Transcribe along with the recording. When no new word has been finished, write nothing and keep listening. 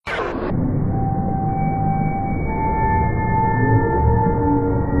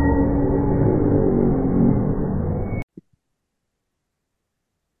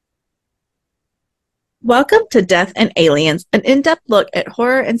Welcome to Death and Aliens, an in-depth look at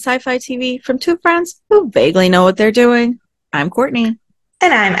horror and sci-fi TV from two friends who vaguely know what they're doing. I'm Courtney.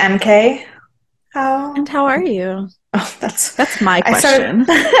 And I'm MK. And How? how are you? Oh, that's. That's my I started.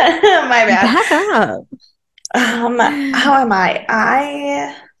 question. My bad. Back up. How am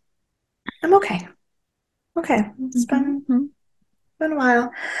I? I'm okay. Okay. It's been a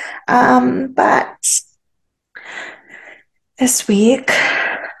while. But this week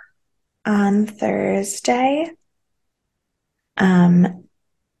on Thursday, um,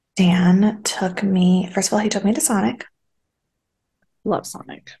 Dan took me. First of all, he took me to Sonic. Love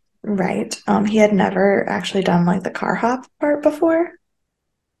Sonic. Right. He had never actually done like the car hop part before.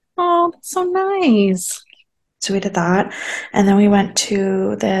 Oh, that's so nice. So we did that. And then we went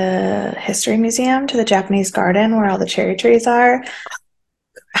to the history museum, to the Japanese garden where all the cherry trees are.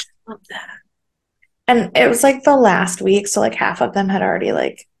 Love that. And it was like the last week, so like half of them had already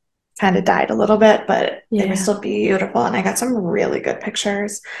like kind of died a little bit, but they were Yeah. still beautiful. And I got some really good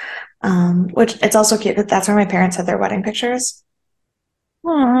pictures. Which it's also cute that that's where my parents had their wedding pictures. Oh,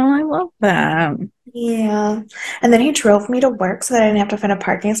 I love that. Yeah. And then he drove me to work so that I didn't have to find a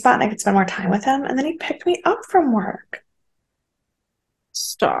parking spot and I could spend more time with him. And then he picked me up from work.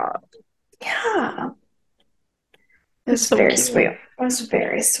 Stop. Yeah. It It's was so very cute. sweet. It was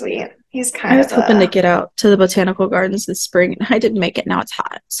very sweet. He's I kind was of hoping to a get out to the botanical gardens this spring, and I didn't make it. Now it's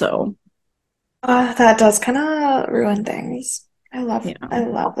hot, so that does kind of ruin things. you I know.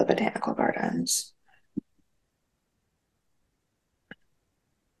 love the botanical gardens.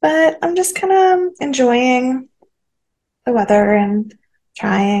 But I'm just kind of enjoying the weather and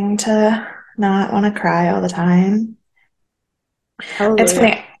trying to not want to cry all the time. It's Hallelujah.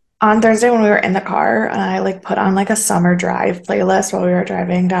 funny. On Thursday when we were in the car, I like put on like a summer drive playlist while we were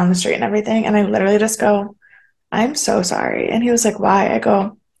driving down the street and everything, and I literally just go, I'm so sorry. And he was like, why? I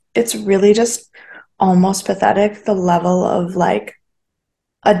go, it's really just almost pathetic the level of like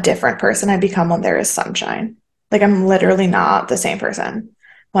a different person I become when there is sunshine. Like I'm literally not the same person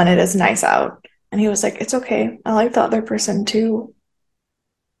when it is nice out. And he was like, it's okay. I like the other person too.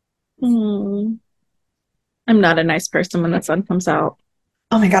 Hmm. I'm not a nice person when the sun comes out.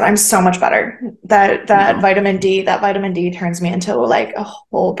 Oh my God, I'm so much better. No. That vitamin D turns me into like a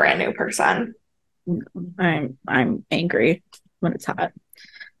whole brand new person. I'm angry when it's hot.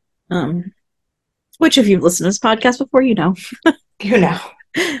 Um, which if you've listened to this podcast before, you know. You know.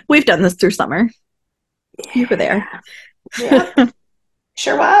 We've done this through summer. You were there. Yeah. Yep.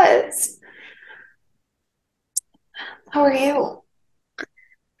 Sure was. How are you?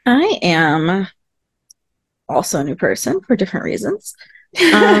 I am also a new person for different reasons.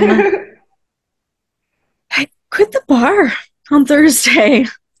 Um, I quit the bar on Thursday,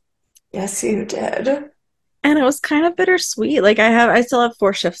 Yes, you did. and it was kind of bittersweet. I still have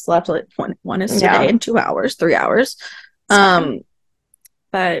four shifts left. Like one is today Yeah, in 2 hours, 3 hours. it's fine. Um,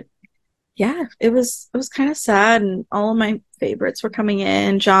 but yeah, it was kind of sad, and all of my favorites were coming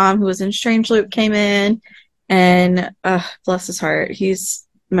in. John, who was in Strange Loop, came in, and bless his heart, he's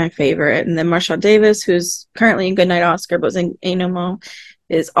my favorite. And then Marshawn Davis, who's currently in Goodnight Oscar, but was in Anomo,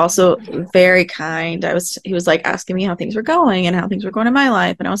 is also very kind. He was like asking me how things were going and how things were going in my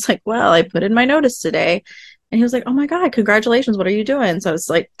life, and I was like, well, I put in my notice today. And he was like, oh my God, congratulations. What are you doing? So I was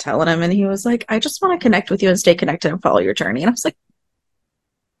like telling him, and he was like, I just want to connect with you and stay connected and follow your journey. And I was like,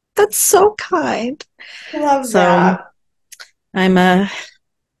 that's so kind. Love So that. I'm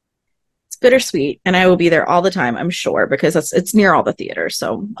it's bittersweet, and I will be there all the time, I'm sure, because it's near all the theaters.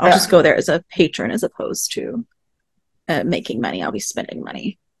 So I'll just Yeah, go there as a patron as opposed to making money. I'll be spending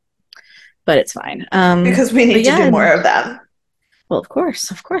money, but it's fine. because we But need to do yeah, more of them. well, of course.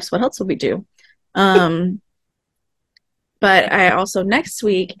 What else will we do? Um, but I also next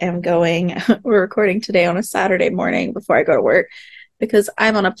week am going. We're recording today on a Saturday morning before I go to work because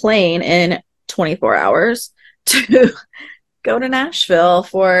I'm on a plane in 24 hours to go to Nashville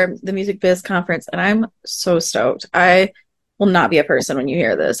for the Music Biz conference, and I'm so stoked. I will not be a person when you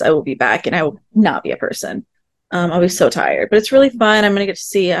hear this. I will be back, and I will not be a person. I'll be so tired, but it's really fun. I'm going to get to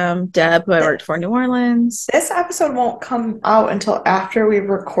see Deb, who I worked for in New Orleans. This episode won't come out until after we've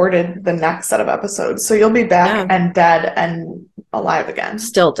recorded the next set of episodes. So you'll be back Yeah, and dead and alive again.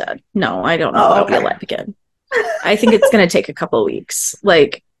 still dead. No, I don't know if Oh, I'll be okay. alive again. I think it's going to take a couple of weeks.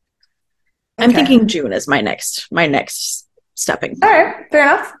 Like I'm Okay. thinking June is my next stepping All point. right. Fair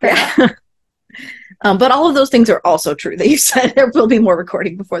enough. Fair Yeah. enough. But all of those things are also true that you said. There will be more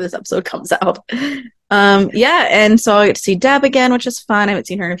recording before this episode comes out. Yeah, and so I get to see Deb again, which is fun. I haven't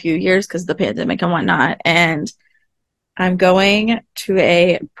seen her in a few years because of the pandemic and whatnot. And I'm going to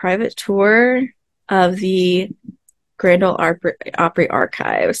a private tour of the Grand Ole Opry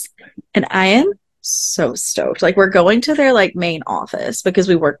Archives, and I am so stoked. Like we're going to their like main office because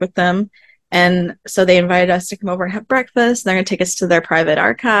we work with them. And so they invited us to come over and have breakfast. They're gonna take us to their private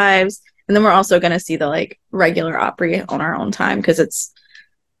archives. And then we're also gonna see the like regular Opry on our own time because it's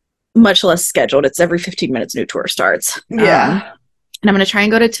much less scheduled. It's every 15 minutes new tour starts. Yeah. And I'm gonna try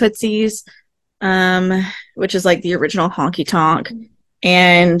and go to Tootsie's, which is like the original honky tonk.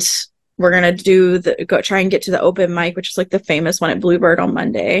 And we're gonna go try and get to the open mic, which is like the famous one at Bluebird on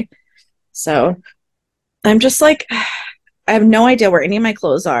Monday. So I'm just like, I have no idea where any of my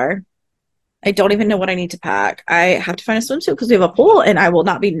clothes are. I don't even know what I need to pack. I have to find a swimsuit because we have a pool and I will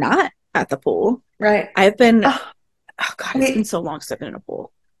not be not at the pool. Right. I've been, Oh, oh God, it's been so long since I've been in a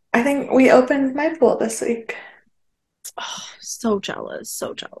pool. I think we opened my pool this week. Oh, so jealous,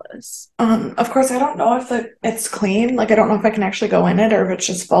 so jealous. Of course, I don't know if it's clean. Like, I don't know if I can actually go in it or if it's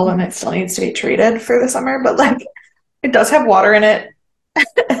just full and it still needs to be treated for the summer, but like, it does have water in it.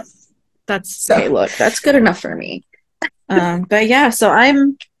 That's So, okay. Look, that's good enough for me. But yeah, so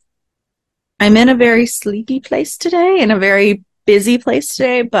I'm in a very sleepy place today and a very busy place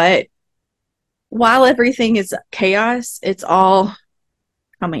today, but while everything is chaos, it's all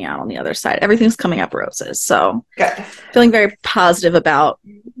coming out on the other side. Everything's coming up roses. So good. feeling very positive about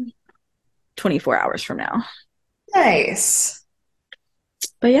 24 hours from now. Nice.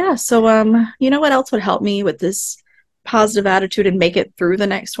 But yeah, so you know what else would help me with this positive attitude and make it through the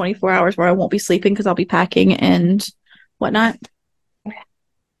next 24 hours where I won't be sleeping because I'll be packing and whatnot?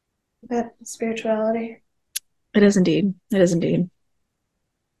 That spirituality. It is indeed. It is indeed.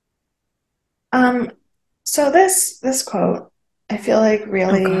 Um, so this quote, I feel like Oh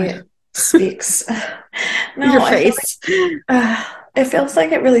really God. speaks. No, Your I feel face. it feels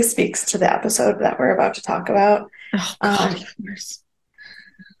like it really speaks to the episode that we're about to talk about, Oh God, um, of course.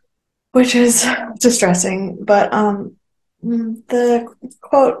 which is distressing. But the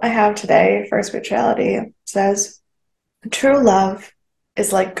quote I have today for spirituality says, "True love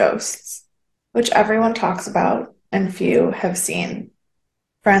is like ghosts, which everyone talks about and few have seen."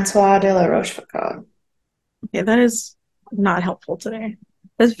 Francois de la Rochefoucauld. Okay, that is not helpful today.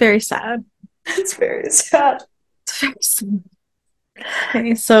 That's very sad. It's very sad. It's very sad.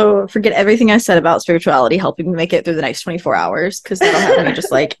 Okay, so forget everything I said about spirituality helping me make it through the next 24 hours because that'll have me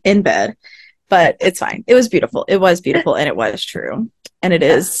just like in bed. But it's fine. It was beautiful. It was beautiful and it was true. And it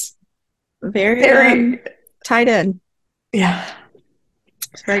Yes. is very Very, tied in. yeah.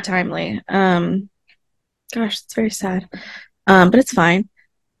 It's very timely. Gosh, it's very sad. But it's fine.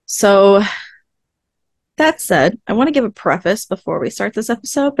 So that said, I want to give a preface before we start this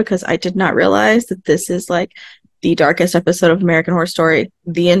episode because I did not realize that this is like the darkest episode of American Horror Story,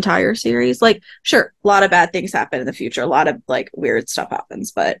 the entire series. Like, sure, a lot of bad things happen in the future, a lot of like weird stuff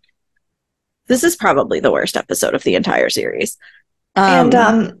happens, but this is probably the worst episode of the entire series, And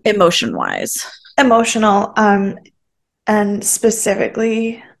emotion wise. emotional, and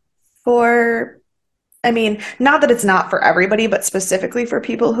specifically for, I mean, not that it's not for everybody, but specifically for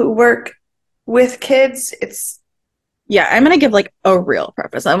people who work with kids, it's Yeah, I'm gonna give like a real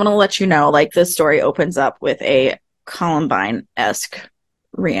preface. I want to let you know, like, this story opens up with a Columbine-esque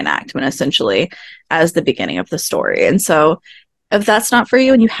reenactment, essentially, as the beginning of the story. And so, if that's not for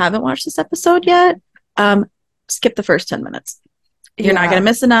you and you haven't watched this episode yet, skip the first 10 minutes. You're not gonna yeah.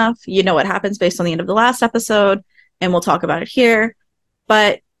 miss enough. You know what happens based on the end of the last episode, and we'll talk about it here.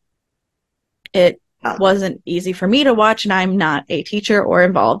 But it wasn't easy for me to watch, and I'm not a teacher or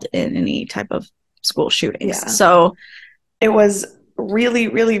involved in any type of school shootings. Yeah. So It was really,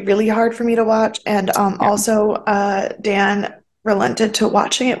 really, really hard for me to watch. And yeah. also, Dan relented to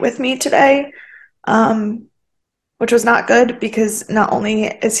watching it with me today, um, which was not good because not only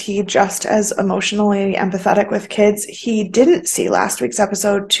is he just as emotionally empathetic with kids, he didn't see last week's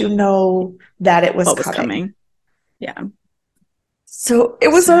episode to know that it was What was coming. coming. Yeah. So it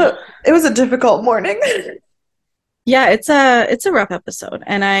was a difficult morning. Yeah, it's a rough episode,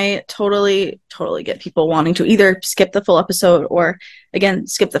 and I totally get people wanting to either skip the full episode or again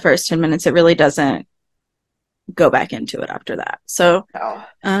skip the first 10 minutes. It really doesn't go back into it after that. So No.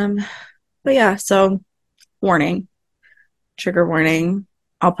 but yeah, so warning, trigger warning.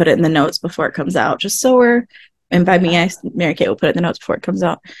 I'll put it in the notes before it comes out, just so and by me, Mary Kate will put it in the notes before it comes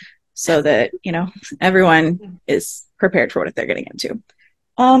out, so that everyone is prepared for what they're getting into.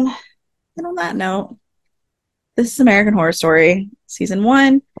 And on that note, this is American Horror Story, season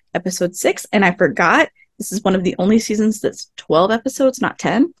 1, episode 6, and I forgot this is one of the only seasons that's 12 episodes, not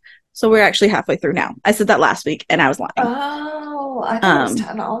 10. So we're actually halfway through now. I said that last week, and I was lying. Oh, I thought it was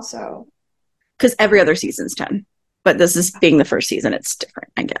 10 also. Because every other season's 10, but this is being the first season, it's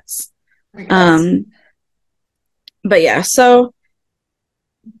different, I guess. But yeah, so,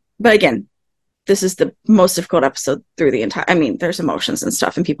 but again, this is the most difficult episode through the entire. I mean, there's emotions and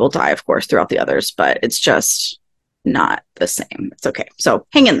stuff, and people die, of course, throughout the others, but it's just not the same. It's okay. So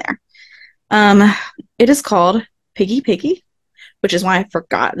hang in there. Um, it is called Piggy Piggy, which is why I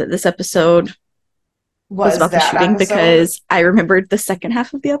forgot that this episode was Was about the that shooting episode? because I remembered the second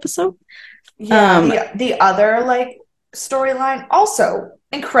half of the episode. Yeah, Um, the other like storyline also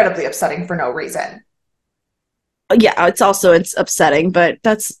incredibly upsetting for no reason. yeah, it's upsetting, but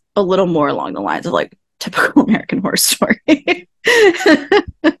that's a little more along the lines of like typical American Horror Story.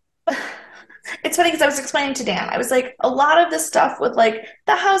 It's funny because I was explaining to Dan, I was like, a lot of this stuff with like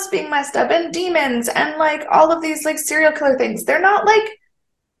the house being messed up and demons and like all of these like serial killer things, they're not like,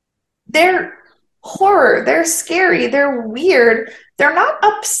 they're horror, they're scary, they're weird, they're not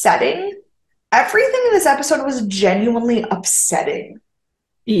upsetting. Everything in this episode was genuinely upsetting.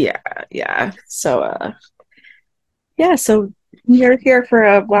 Yeah, yeah. So yeah, so you're here for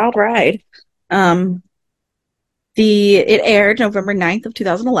a wild ride. Um it aired November 9th of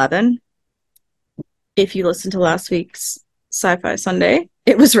 2011. If you listened to last week's Sci-Fi Sunday,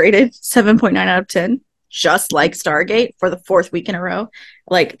 it was rated 7.9 out of 10, just like Stargate for the fourth week in a row.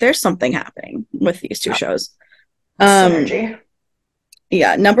 Like there's something happening with these two shows. Um Synergy.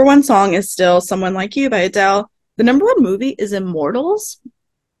 yeah, number one song is still Someone Like You by Adele. The number one movie is Immortals.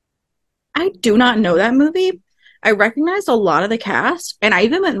 I do not know that movie. I recognized a lot of the cast, and I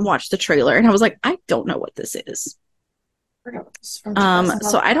even went and watched the trailer, and I was like, I don't know what this is. From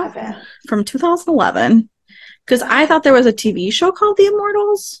So I don't 2011. from 2011 because I thought there was a TV show called The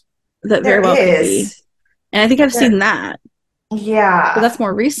Immortals that There very well could be, is. and I think I've There, seen that, but yeah. that's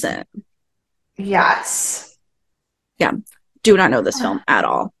more recent. Yes. Yeah, do not know this film at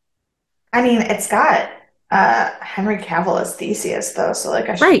all. I mean, it's got Henry Cavill as Theseus though, so like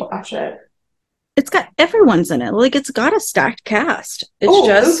I should Right, watch it. it's got everyone's in it. Like it's got a stacked cast. It's Oh, Luke.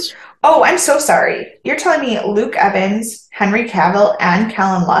 just Oh, I'm so sorry. You're telling me Luke Evans, Henry Cavill, and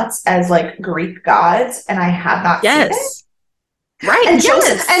Callum Lutz as like Greek gods, and I have not seen it? yes, right, And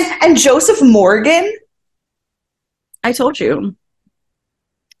Joseph yes. and Joseph Morgan? I told you.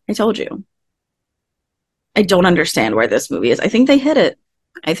 I told you. I don't understand where this movie is. I think they hit it.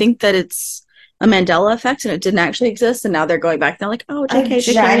 I think that it's a Mandela effect and it didn't actually exist. And now they're going back. And they're like, oh, I JK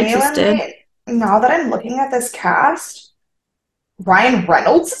existed. genuinely, now that I'm looking at this cast, Ryan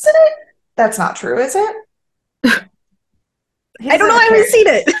Reynolds is in it? That's not true, is it? He I don't doesn't know. I appear. haven't seen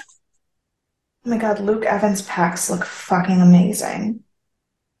it. Oh my God, Luke Evans packs look fucking amazing.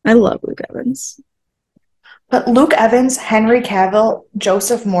 I love Luke Evans. But Luke Evans, Henry Cavill,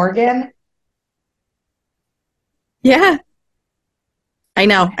 Joseph Morgan, Yeah, I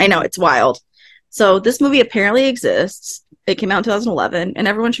know. I know. It's wild. So this movie apparently exists. It came out in 2011 and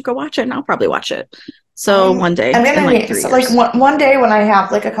everyone should go watch it. And I'll probably watch it. So one day I'm in gonna like need three so like years, one day when I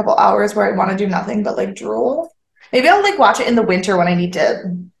have like a couple hours where I want to do nothing but like drool. Maybe I'll like watch it in the winter when I need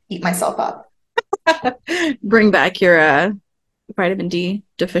to eat myself up. bring back your vitamin D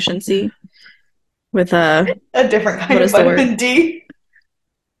deficiency with A different kind what of is the word? vitamin D.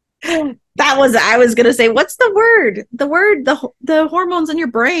 That was I was gonna say. What's the word? The hormones in your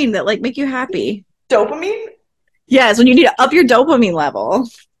brain that like make you happy. Dopamine? Yes, when you need to up your dopamine level.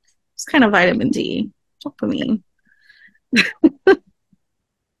 It's kind of vitamin D. Dopamine.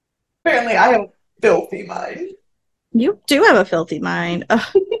 Apparently I have filthy mind. You do have a filthy mind. Ugh,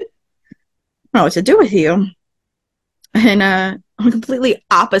 I don't know what to do with you. And on a completely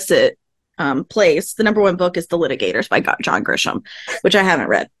opposite place, the number one book is The Litigators by John Grisham, which I haven't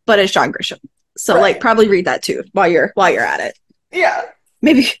read, but it's John Grisham. So like Right. probably read that too while you're at it. Yeah.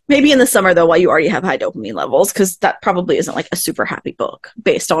 Maybe in the summer though, while you already have high dopamine levels, because that probably isn't like a super happy book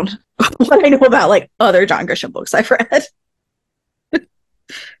based on what I know about like other John Grisham books I've read.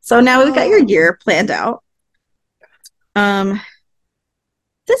 So now we've got your Oh. year planned out. Um,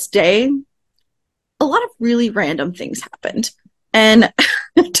 this day, a lot of really random things happened, and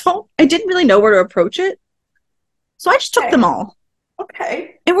I didn't really know where to approach it, so I just took Okay. them all,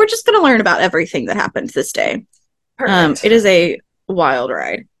 Okay. and we're just going to learn about everything that happened this day. Perfect. It is a wild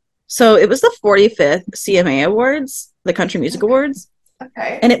ride. So it was the 45th CMA Awards, the Country Music Awards,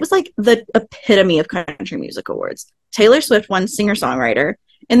 Okay. and it was like the epitome of country music awards. Taylor Swift won singer songwriter,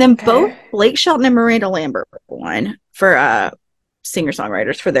 and then both Okay. Blake Shelton and Miranda Lambert won for singer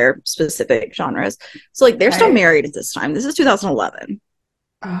songwriters for their specific genres. So like they're still Okay. married at this time. This is 2011.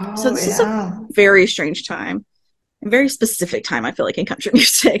 So Oh this is a yeah. very strange time, a very specific time. I feel like in country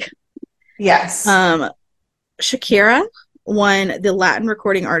music. Yes. Shakira won the Latin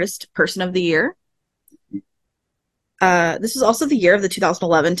Recording Artist Person of the Year. This was also the year of the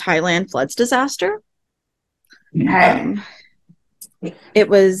 2011 Thailand floods disaster. Okay. It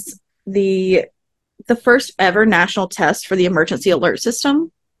was the the first ever national test for the emergency alert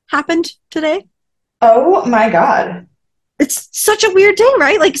system happened today. Oh my God. It's such a weird day,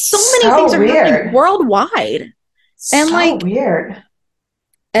 right? Like so many things So are happening weird. worldwide. And So like weird.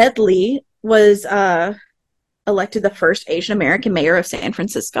 Ed Lee was elected the first Asian American mayor of San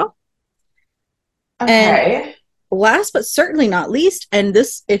Francisco. And Okay. last but certainly not least, and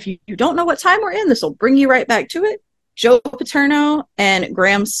this, if you don't know what time we're in, this will bring you right back to it. Joe Paterno and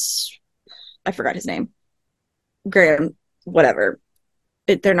I forgot his name, Graham, whatever.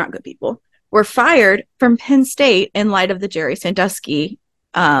 They're not good people. Were fired from Penn State in light of the Jerry Sandusky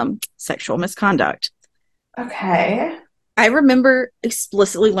sexual misconduct. Okay. I remember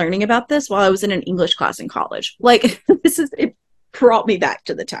explicitly learning about this while I was in an English class in college. Like it brought me back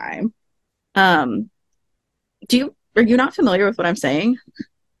to the time. Um, are you not familiar with what I'm saying?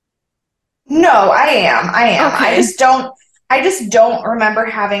 No, I am. I am. Okay. I just don't remember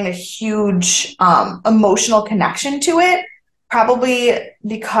having a huge emotional connection to it. Probably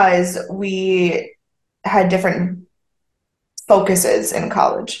because we had different focuses in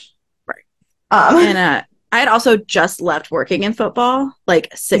college. Right. And Um, I had also just left working in football like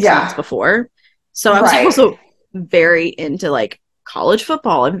 6 months yeah, before. So I was right. also very into like college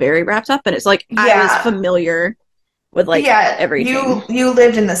football and very wrapped up in it. It's like I was Yeah. familiar with like Yeah, everything. you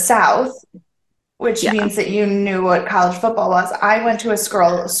lived in the South, which Yeah. means that you knew what college football was. I went to a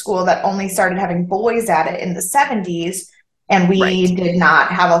school that only started having boys at it in the 70s, and Right. we did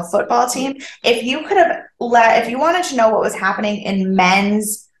not have a football team. If you wanted to know what was happening in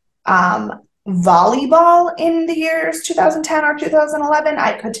men's volleyball in the years 2010 or 2011,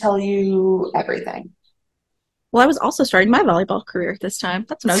 I could tell you everything. Well, I was also starting my volleyball career this time.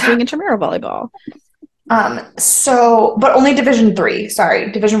 That's when I was doing intramural volleyball. But only Division 3.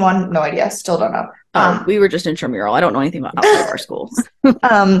 Sorry, Division 1, no idea. Still don't know. Oh, we were just intramural. I don't know anything about outside of our school.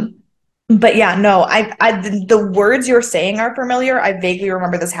 Um, but yeah, no, the words you're saying are familiar. I vaguely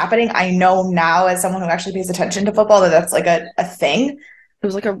remember this happening. I know now, as someone who actually pays attention to football, that that's like a thing. It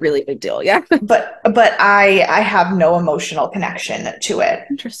was like a really big deal. Yeah. But I have no emotional connection to it.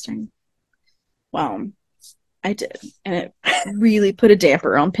 Interesting. Well, I did. And it really put a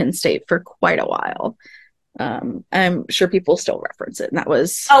damper on Penn State for quite a while. I'm sure people still reference it. And that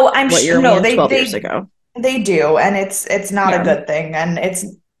was Oh, I'm what sure. year are we No, in? 12 years ago. they do, and it's not a Yeah. good thing, and it's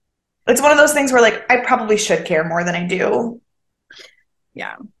one of those things where like I probably should care more than I do.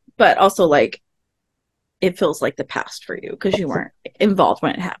 Yeah. But also like it feels like the past for you because you weren't involved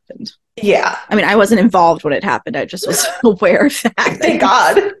when it happened. Yeah, I mean, I wasn't involved when it happened. I just was aware of that thank things.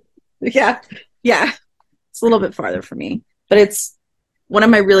 God. Yeah. Yeah. It's a little bit farther for me. But it's one of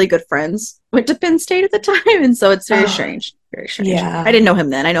my really good friends went to Penn State at the time, and so it's very Oh, strange. Very strange. I yeah, didn't know him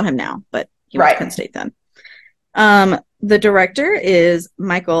then. I know him now, but he went to Penn right. State then. The director is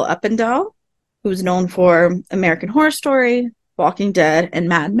Michael Uppendahl, who's known for American Horror Story, Walking Dead, and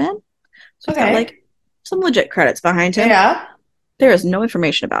Mad Men. So he's got Okay. like some legit credits behind him. Yeah. There is no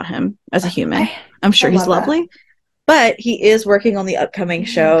information about him as a human. I I'm I sure he's love that. lovely, but he is working on the upcoming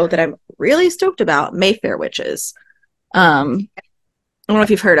show that I'm really stoked about, Mayfair Witches. I don't know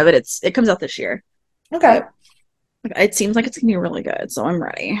if you've heard of it. It comes out this year, Okay. but it seems like it's gonna be really good, so I'm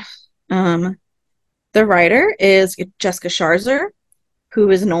ready. Um, the writer is Jessica Sharzer, who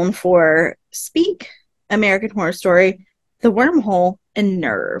is known for Speak, American Horror Story, The Wormhole, and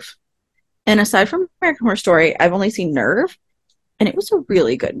Nerve. And aside from American Horror Story, I've only seen Nerve, and it was a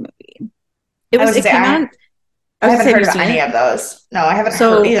really good movie. I was It gonna say came out. I I was gonna haven't say, have heard you about seen any it? of those. No, I haven't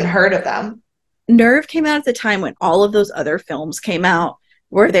So even heard of them. Nerve came out at the time when all of those other films came out,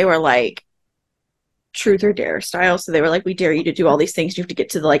 where they were like truth or dare style. So they were like, we dare you to do all these things. You have to get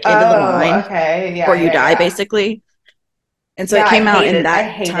to the like end of the Oh, line okay. before Yeah, you yeah, die, yeah. basically. And so Yeah, it came out in I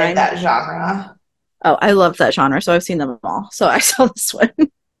that hated time. that genre. Oh, I love that genre, so I've seen them all. So I saw this one.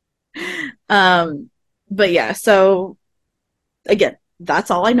 um, but yeah, so again,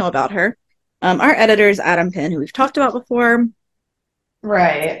 that's all I know about her. Our editor is Adam Penn, who we've talked about before,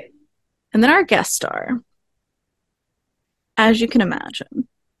 Right. and then our guest star, as you can imagine,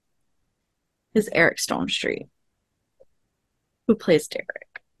 is Eric Stonestreet, who plays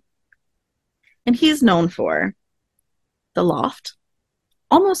Derek, and he's known for The Loft,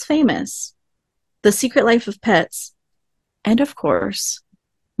 Almost Famous, The Secret Life of Pets, and of course,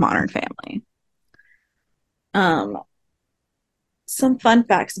 Modern Family. Um, some fun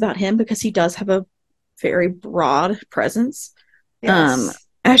facts about him because he does have a very broad presence. Um, Yes.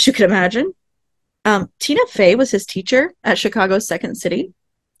 as you can imagine, Tina Fey was his teacher at Chicago's Second City,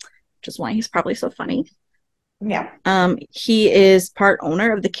 which is why he's probably so funny. Yeah. He is part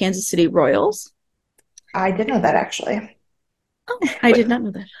owner of the Kansas City Royals. I did know that actually. Oh, I Wait, did not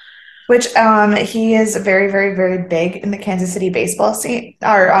know that. Which he is very, very, very big in the Kansas City baseball scene,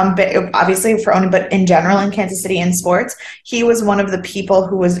 or obviously for only, but in general in Kansas City in sports, he was one of the people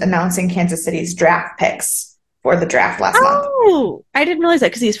who was announcing Kansas City's draft picks for the draft last month. Oh, I didn't realize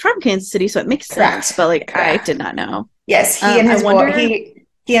that because he's from Kansas City, so it makes sense. Correct. But like, I did Correct. not know. Yes, he and I his boy wonder.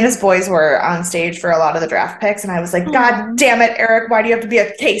 he and his boys were on stage for a lot of the draft picks, and I was like, God Oh, damn it, Eric, why do you have to be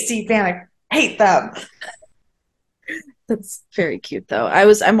a KC fan? I hate them. that's very cute, though.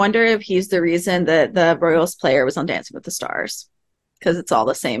 I'm wondering if he's the reason that the Royals player was on Dancing with the Stars because it's all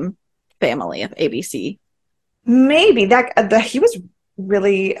the same family of ABC. Maybe he was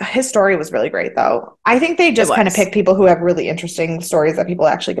really his story was really great though. I think they It just kind of was. pick people who have really interesting stories that people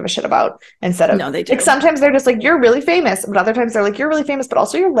actually give a shit about instead of No, they like do. sometimes they're just like you're really famous, but other times they're like you're really famous, but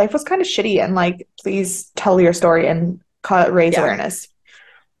also your life was kind of shitty and like please tell your story and raise Yeah, awareness.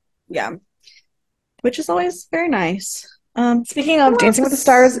 yeah, which is always very nice. Speaking And of Dancing with the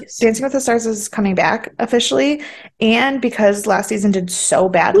Stars, yes. Dancing with the Stars is coming back officially, and because last season did so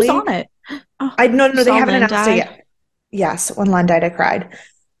Who's badly, on it? Oh, I no no you no, they saw haven't Lynn announced it died. yet. Yes, when Len died, I cried.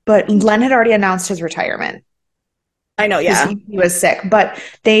 But Thank Len you. had already announced his retirement I know, because yeah. he was sick. But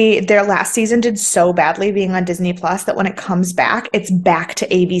their last season did so badly being on Disney Plus that when it comes back, it's back to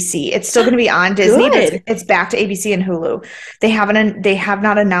ABC. It's still going to be on Disney, but Good. it's back to ABC and Hulu. They have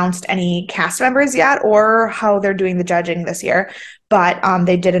not announced any cast members yet or how they're doing the judging this year. But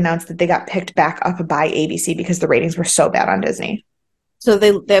they did announce that they got picked back up by ABC because the ratings were so bad on Disney. So they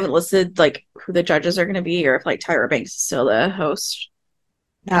haven't listed like who the judges are going to be, or if like Tyra Banks is still the host.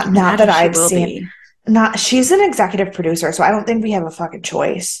 I don't Not that imagine she I've will seen. be. Not she's an executive producer, so I don't think we have a fucking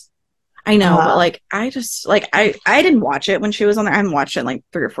choice. I know, but Um, like I just like I didn't watch it when she was on there. I haven't watched it in like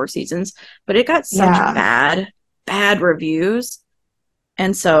 3 or 4 seasons, but it got such yeah, bad reviews.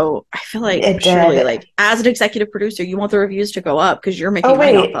 And so I feel like it surely did. like as an executive producer, you want the reviews to go up because you're Oh making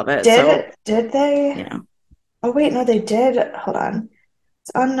money off wait, of it. So, did they? you know. Oh wait, no, they did. Hold on.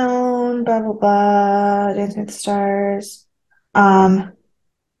 It's unknown, blah blah blah. Dancing with the Stars. Um,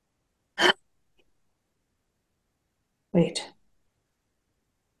 wait.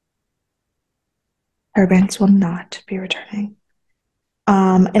 Tyra Banks will not be returning. In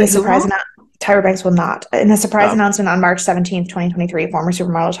a Wait, who surprise won't? announcement, Tyra Banks will not. In a surprise Oh, announcement on March 17th, 2023, former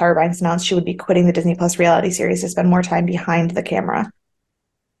supermodel Tyra Banks announced she would be quitting the Disney Plus reality series to spend more time behind the camera.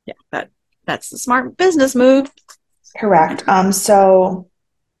 yeah, that's the smart business move. Correct. So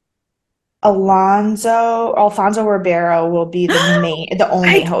Alfonso Ribeiro will be the only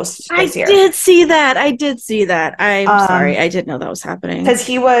I host I this year. did see that. I did see that. I'm sorry. Um, I didn't know that was happening. because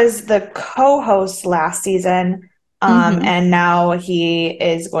he was the co-host last season, Hmm. and now he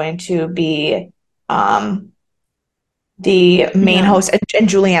is going to be um the main Yeah. host, and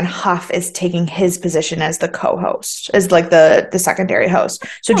Julianne Hough is taking his position as the co-host, as like the secondary host.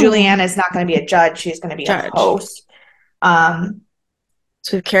 So Oh, Julianne is not going to be a judge; she's going to be a Judge. host. Um,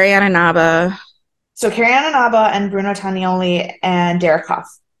 So Carrie Ann Inaba. so Carrie Ann Inaba and Bruno Tanioli and Derek Hough.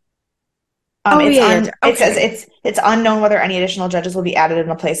 Oh yeah, yeah. It says Okay. it's unknown whether any additional judges will be added in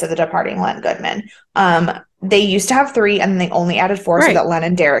the place of the departing Len Goodman. They used to have three, and they only added four so Right. that Len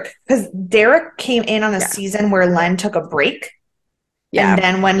and Derek, because Derek came in on a Yeah. season where Len took a break, and Yeah.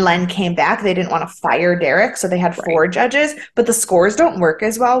 then when Len came back, they didn't want to fire Derek, so they had Right. four judges. But the scores don't work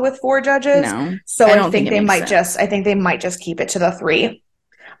as well with four judges, No, so I don't think it makes sense. I think they might just keep it to the three.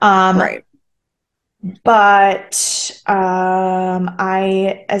 Um, Right. but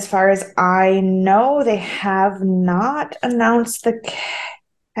as far as I know, they have not announced the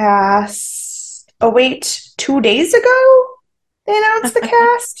cast. Oh, wait, 2 days ago they announced the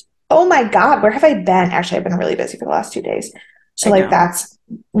cast. Oh my God, where have I been? Actually, I've been really busy for the last 2 days. So I like know. that's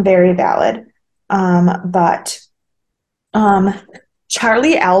very valid. But um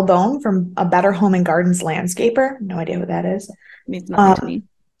Charlie Albone from A Better Home and Gardens Landscaper, no idea who that is. Means nothing to Um, me.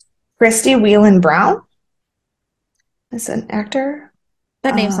 Christy Whelan Brown is an actor.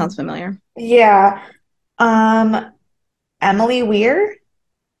 That name sounds Um, familiar. yeah. Um, Emily Weir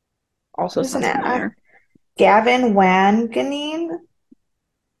Also is an sounds act. familiar. Gavin Wanganeen.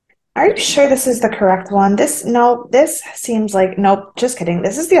 Are you Couldn't sure tell this is the you. correct one? This seems like, nope, just kidding.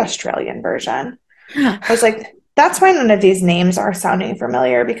 This is the Australian version. I was like, that's why none of these names are sounding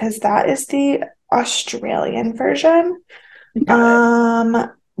familiar because that is the Australian version. Got it.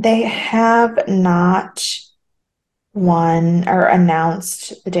 They have not won or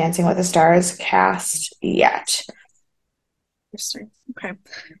announced the Dancing with the Stars cast yet. Interesting. Okay.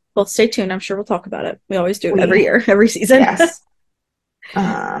 Well, stay tuned. I'm sure we'll talk about it. We always do every We, year, every season. yes.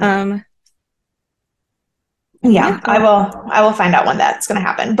 Um, um, yeah, yeah, well, I will find out when that's going to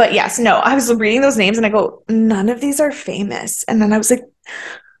happen. But yes, no, I was reading those names and I go, none of these are famous. And then I was like,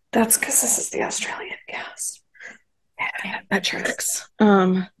 That's because this is the Australian cast. Yeah, that tracks.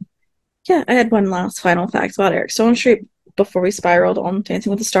 Yeah, I had one last final fact about Eric Stonestreet before we spiraled on Dancing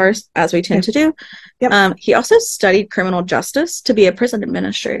with the Stars, as we tend Yep. to do. Yep. He also studied criminal justice to be a prison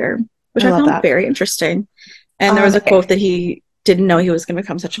administrator, which I I love found that. very interesting. And there was Um, a quote that he didn't know he was going to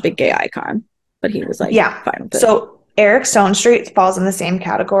become such a big gay icon, but he was like yeah. fine with it. So Eric Stone Street falls in the same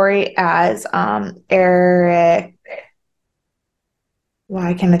category as Eric.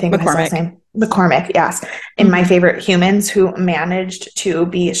 Why can't I think of his last McCormick. name? McCormick, yes. In My Mm-hmm. Favorite Humans, who managed to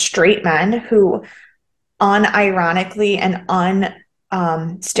be straight men who unironically and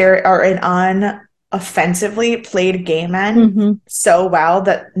unoffensively played gay men Mm-hmm. so well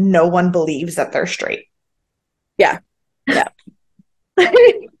that no one believes that they're straight. Yeah. Yeah.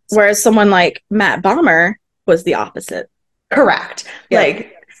 Whereas someone like Matt Bomer was the opposite. Correct. Yep.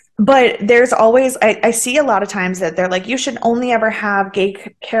 Like, but there's always, I see a lot of times that they're like, you should only ever have gay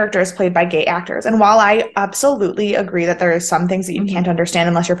characters played by gay actors. And while I absolutely agree that there are some things that you Mm-hmm. can't understand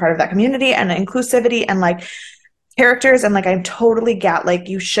unless you're part of that community and inclusivity and like characters, and like I totally get like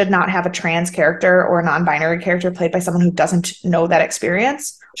you should not have a trans character or a non-binary character played by someone who doesn't know that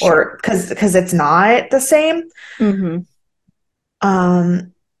experience Sure. or because it's not the same. Mm-hmm.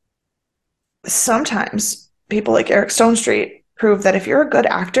 Um, Sometimes people like Eric Stonestreet prove that if you're a good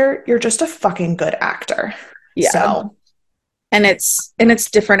actor, you're just a fucking good actor. Yeah. So, And it's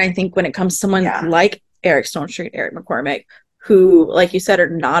different, I think, when it comes to someone yeah. like Eric Stonestreet, Eric McCormick, who, like you said, are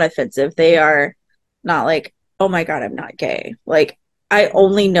not offensive. They are not like, oh my God, I'm not gay. Like, I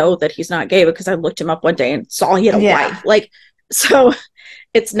only know that he's not gay because I looked him up one day and saw he had a Yeah. wife. Like, so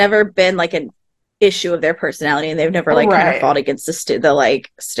it's never been like an issue of their personality, and they've never like kind of Right. fought against the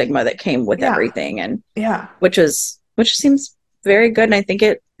like stigma that came with Yeah. everything, and Yeah. which seems very good. And I think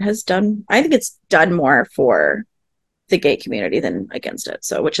it's done more for the gay community than against it.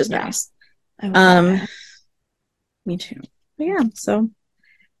 So, which is Yeah. nice. I love that Um, man. Me too. But yeah. So,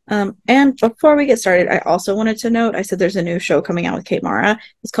 and before we get started, I also wanted to note, I said there's a new show coming out with Kate Mara.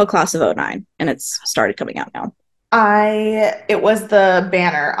 It's called Class of '09, and it's started coming out now. It was the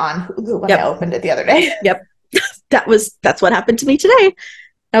banner on Hulu when I Yep. opened it the other day. Yep. That's what happened to me today.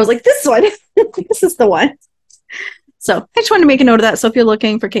 I was like, this one, this is the one. So I just wanted to make a note of that. So if you're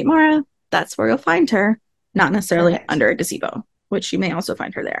looking for Kate Mara, that's where you'll find her. Not necessarily Perfect. under a gazebo, which you may also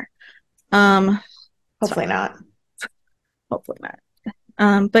find her there. Um, Hopefully not. Hopefully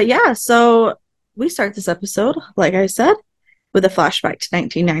not. But yeah, so we start this episode, like I said, with a flashback to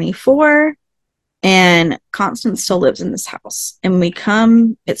 1994, and Constance still lives in this house. And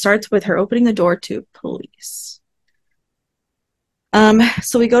it starts with her opening the door to police.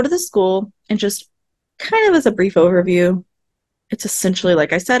 So we go to the school, and just kind of as a brief overview, it's essentially,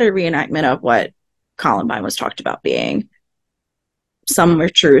 like I said, a reenactment of what Columbine was talked about being. Some were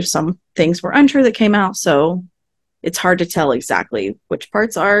true, some things were untrue that came out, so it's hard to tell exactly which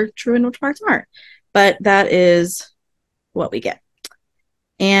parts are true and which parts aren't. But that is what we get.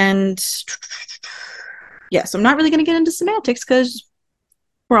 And yeah, so I'm not really going to get into semantics because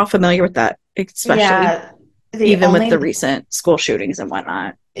we're all familiar with that, especially Yeah. The even with the only recent school shootings and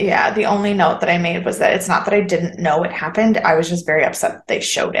whatnot. Yeah, the only note that I made was that it's not that I didn't know it happened. I was just very upset that they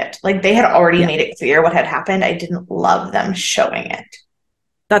showed it. Like they had already Yeah. made it clear what had happened. I didn't love them showing it.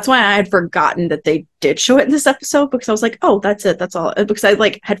 That's why I had forgotten that they did show it in this episode, because I was like, oh, that's it. That's all. Because I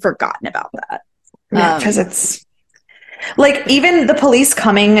like had forgotten about that. Yeah, because it's like even the police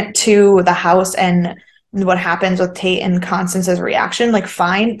coming to the house and what happens with Tate and Constance's reaction, like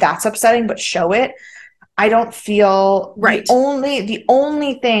fine, that's upsetting, but show it. I don't feel Right. The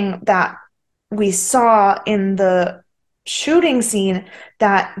only thing that we saw in the shooting scene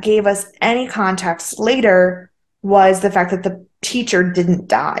that gave us any context later was the fact that the teacher didn't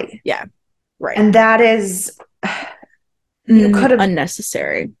die. Yeah. Right. And that is you could have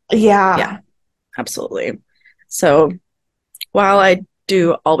Unnecessary. yeah. Yeah. Absolutely. So while I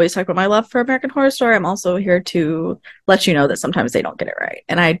do always talk about my love for American Horror Story, I'm also here to let you know that sometimes they don't get it right.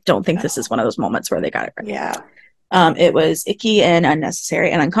 And I don't think this is one of those moments where they got it right. Yeah. It was icky and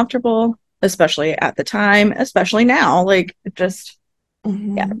unnecessary and uncomfortable, especially at the time, especially now. Like, just,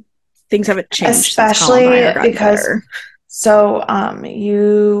 yeah, things haven't changed Especially since Columbine or gotten because better. so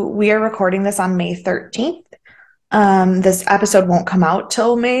we are recording this on May 13th. This episode won't come out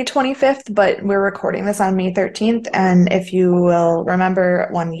till May 25th, but we're recording this on May 13th. And if you will remember,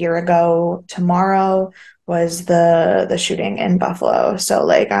 1 year ago tomorrow was the shooting in Buffalo. So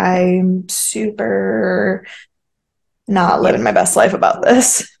like I'm super not living my best life about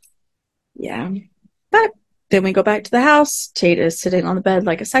this. Yeah. But then we go back to the house. Tate is sitting on the bed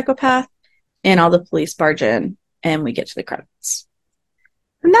like a psychopath, and all the police barge in, and we get to the credits.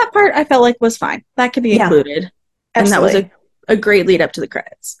 And that part I felt like was fine. That could be Yeah, included. And that was absolutely. a great lead up to the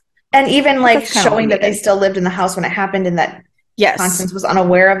credits. And even But like that's kind of all we showing that they needed. still lived in the house when it happened and that Yes. Constance was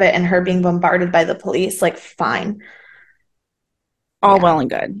unaware of it and her being bombarded by the police, like fine. All Yeah. well and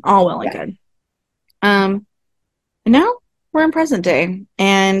good. All well and Yeah. good. Um, and now we're in present day.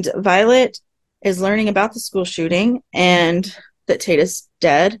 And Violet is learning about the school shooting and that Tate is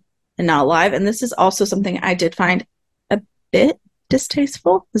dead and not alive. And this is also something I did find a bit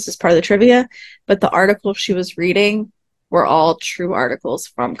distasteful. This is part of the trivia, but the articles she was reading were all true articles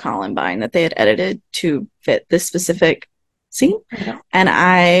from Columbine that they had edited to fit this specific scene. I don't And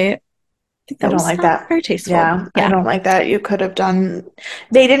I think I that don't was like not that. very tasteful. Yeah, I Yeah, don't like that. You could have done,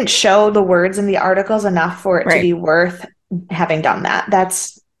 they didn't show the words in the articles enough for it to right. be worth having done that.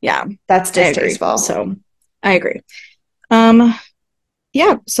 Yeah, That's I agree. distasteful. So I agree. Um,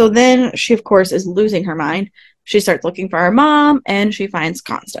 yeah, so then she, of course, is losing her mind. She starts looking for her mom and she finds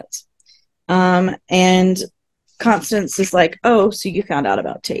Constance. And Constance is like, "Oh, so you found out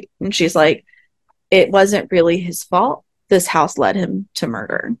about Tate?" And she's like, "It wasn't really his fault. This house led him to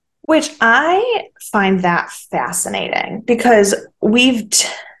murder." Which I find that fascinating because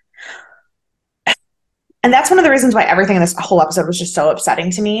and that's one of the reasons why everything in this whole episode was just so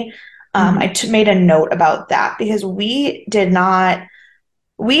upsetting to me. Mm-hmm. Made a note about that because we did not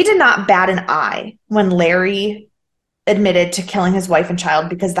bat an eye when Larry admitted to killing his wife and child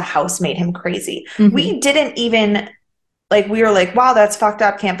because the house made him crazy. Mm-hmm. We didn't even like we were like, wow, that's fucked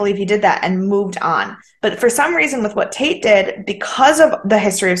up. Can't believe he did that and moved on. But for some reason, with what Tate did, because of the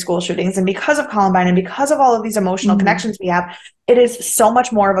history of school shootings and because of Columbine and because of all of these emotional Mm-hmm. connections we have, it is so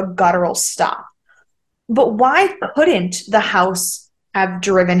much more of a guttural stop. But why couldn't the house have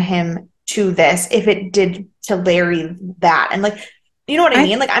driven him to this if it did to Larry that? And like, you know what I I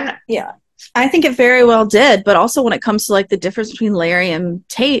mean? Like, I'm not, Yeah, I think it very well did. But also, when it comes to like the difference between Larry and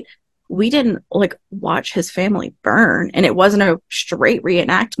Tate, we didn't like watch his family burn, and it wasn't a straight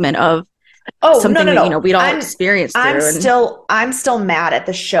reenactment of oh, no, something no, that no. we'd all experienced through. And I'm still mad at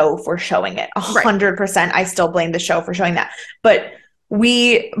the show for showing it. right. 100%. I still blame the show for showing that. But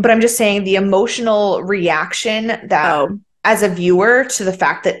I'm just saying the emotional reaction that Oh, as a viewer to the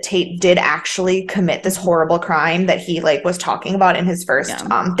fact that Tate did actually commit this mhm. horrible crime that he like was talking about in his first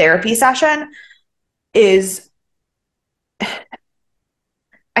Yeah. therapy session is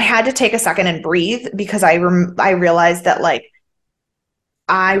I had to take a second and breathe because I realized that like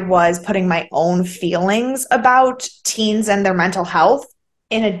I was putting my own feelings about teens and their mental health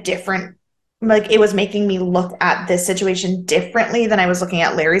in a different, like it was making me look at this situation differently than I was looking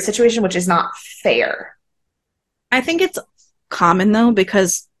at Larry's situation, which is not fair. I think it's common though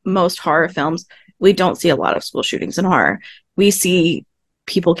because most horror films we don't see a lot of school shootings in horror. We see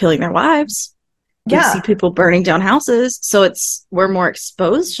people killing their wives. We see Yeah. people burning down houses, so it's we're more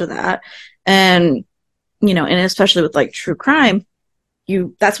exposed to that. And and especially with like true crime,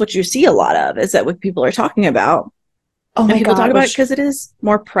 you that's what you see a lot of is that what people are talking about, Oh and my people talk God, about it because it is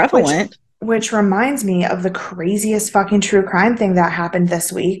more which prevalent. which reminds me of the craziest fucking true crime thing that happened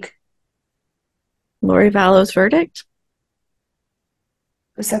this week. Lori Vallow's verdict.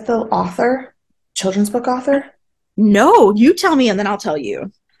 Was that the author? Children's book author? No, you tell me and then I'll tell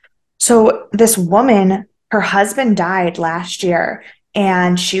you. So this woman, her husband died last year,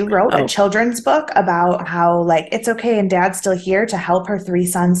 and she wrote a Oh, children's book about how like it's okay and dad's still here to help her three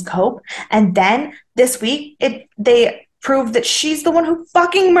sons cope. And then this week it they proved that she's the one who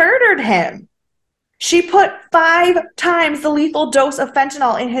fucking murdered him. She put 5 times the lethal dose of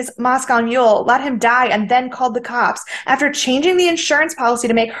fentanyl in his Moscow Mule, let him die, and then called the cops after changing the insurance policy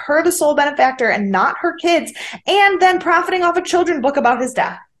to make her the sole benefactor and not her kids, and then profiting off a children's book about his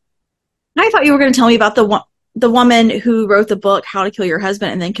death. I thought you were going to tell me about the woman who wrote the book How to Kill Your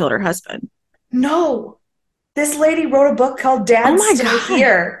Husband and then killed her husband. No, this lady wrote a book called Oh Dad's my Still god,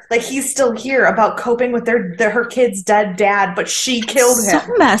 Here. Like he's still here about coping with her kid's dead dad, but she that's killed so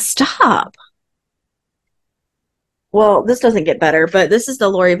him. messed up. Well, this doesn't get better, but this is the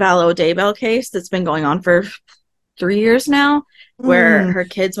Lori Vallow Daybell case that's been going on for 3 years now, where Mm. her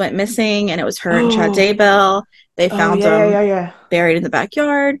kids went missing and it was her and Chad Oh, Daybell. They oh found yeah, yeah, them yeah, yeah. buried in the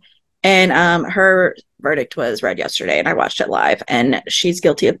backyard. And her verdict was read yesterday, and I watched it live. And she's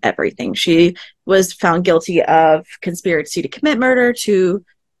guilty of everything. She was found guilty of conspiracy to commit murder to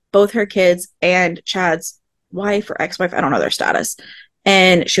both her kids and Chad's wife or ex-wife. I don't know their status.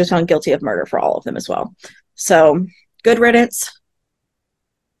 And she was found guilty of murder for all of them as well. So good riddance.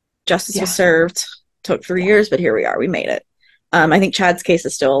 Justice was Yeah, served. Took three yeah. years, but here we are. We made it. I think Chad's case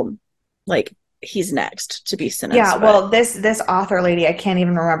is still like he's next to be Yeah, sentenced. But well, this author lady, I can't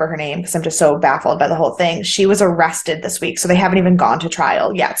even remember her name because I'm just so baffled by the whole thing. She was arrested this week, so they haven't even gone to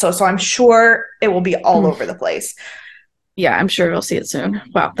trial yet. So I'm sure it will be all mm, over the place. yeah, I'm sure we'll see it soon.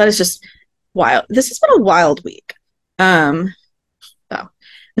 Wow, that is just wild. This has been a wild week. Oh,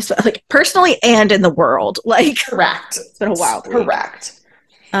 like personally and in the world, like Correct. it's been a wild week. Correct.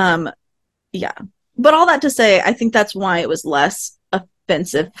 Um, yeah, but all that to say, I think that's why it was less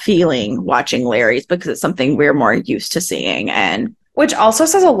offensive feeling watching Larry's because it's something we're more used to seeing, and Which also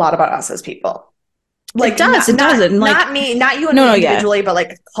says a lot about us as people. it Like does, not it does, not and like not me, not you and no, me no, yeah, individually, but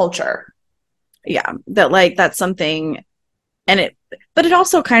like culture. yeah, that like that's something, and it, but it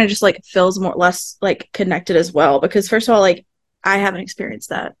also kind of just like feels more less like connected as well because first of all, like I haven't experienced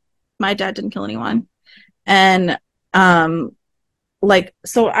that. My dad didn't kill anyone, and um like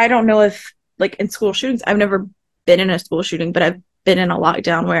so I don't know if like in school shootings I've never been in a school shooting but I've been in a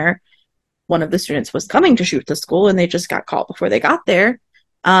lockdown where one of the students was coming to shoot the school and they just got caught before they got there,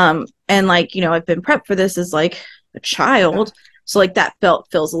 and like I've been prepped for this as like a child, so like that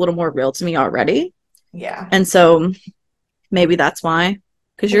feels a little more real to me already, Yeah. and so maybe that's why,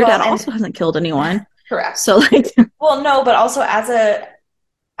 because your Well, dad and also hasn't killed anyone, correct. so like Well, no, but also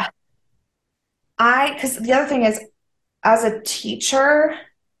because the other thing is, as a teacher,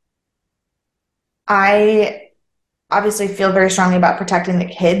 I obviously feel very strongly about protecting the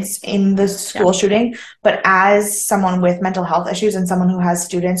kids in the yeah, school shooting. But as someone with mental health issues and someone who has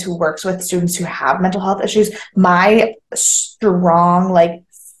students who works with students who have mental health issues, my strong like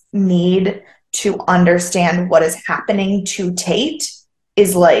need to understand what is happening to Tate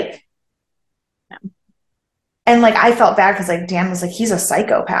is like, and like I felt bad because like Dan was like, he's a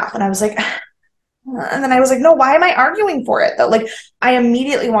psychopath. And I was like, and then I was like, no, why am I arguing for it though? Like I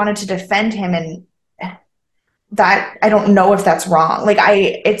immediately wanted to defend him, and that I don't know if that's wrong. Like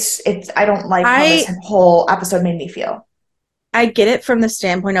it's I don't like how this I whole episode made me feel. I get it from the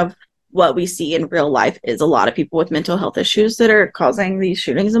standpoint of what we see in real life is a lot of people with mental health issues that are causing these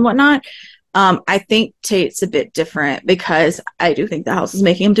shootings and whatnot. I think Tate's a bit different because I do think the house is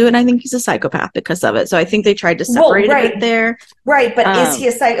making him do it, and I think he's a psychopath because of it. So I think they tried to Well, separate it a bit there. right, but is he Um,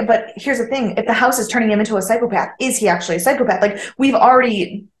 a psych? But here's the thing: if the house is turning him into a psychopath, is he actually a psychopath? Like we've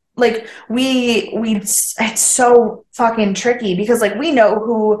already, like it's so fucking tricky because like we know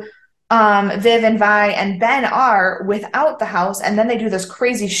who Viv and Vi and Ben are without the house, and then they do this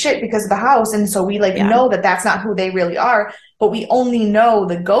crazy shit because of the house, and so we like yeah, know that that's not who they really are, but we only know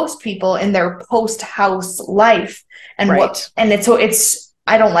the ghost people in their post house life, and what, right. and it's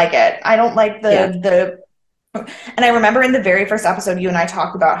I don't like it. I don't like Yeah. the and I remember in the very first episode, you and I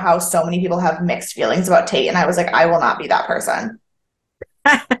talked about how so many people have mixed feelings about Tate. And I was like, I will not be that person.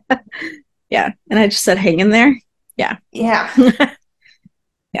 Yeah. And I just said, hang in there. Yeah. Yeah.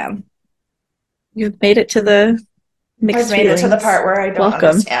 Yeah. You've made it to the I've mixed made it to the feelings. part where I don't Welcome.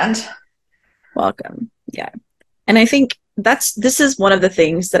 understand. Welcome. Yeah. And I think this is one of the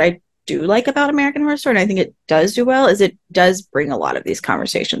things that I do like about American Horror Story, and I think it does do well, is it does bring a lot of these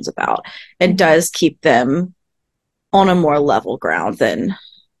conversations about and Mm-hmm. does keep them on a more level ground than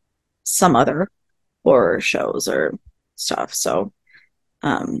some other horror shows or stuff. So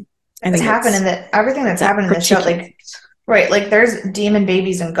I It's think happened in it's the everything that's that happened in the show. particular Like, right, like there's demon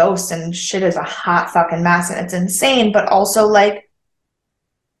babies and ghosts and shit is a hot fucking mess and it's insane, but also like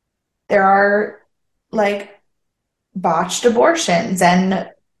there are like botched abortions and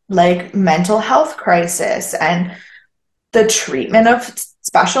like mental health crisis and the treatment of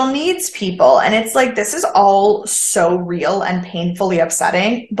special needs people. And it's like, this is all so real and painfully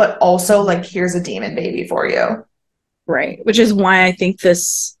upsetting, but also like, here's a demon baby for you. right, which is why I think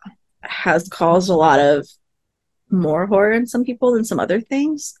this has caused a lot of more horror in some people than some other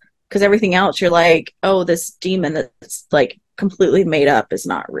things. Because everything else, you're like, oh, this demon that's like completely made up is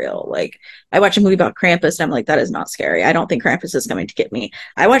not real. Like, I watch a movie about Krampus and I'm like, that is not scary. I don't think Krampus is coming to get me.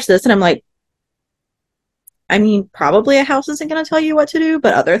 I watch this and I'm like, I mean, probably a house isn't going to tell you what to do,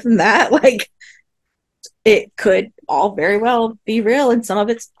 but other than that, like, it could all very well be real. And some of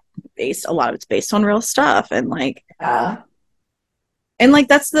it's a lot of it's based on real stuff. Uh, And like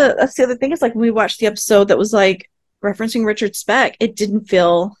that's the other thing is like when we watched the episode that was like referencing Richard Speck, it didn't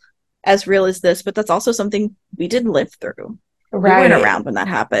feel as real as this, but that's also something we didn't live through. We weren't right. around when that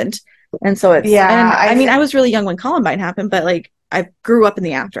happened. And so it's, Yeah. and I mean, I was really young when Columbine happened, but like I grew up in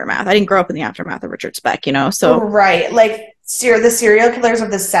the aftermath. I didn't grow up in the aftermath of Richard Speck, So Right. Like, the serial killers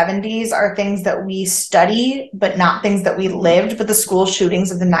of the 70s are things that we study, but not things that we lived. But the school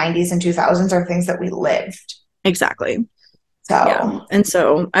shootings of the 90s and 2000s are things that we lived. exactly. Yeah. So, And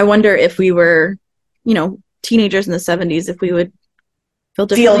so I wonder if we were, teenagers in the 70s, if we would feel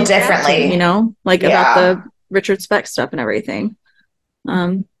feel differently reacting, differently. like about Yeah. the Richard Speck stuff and everything.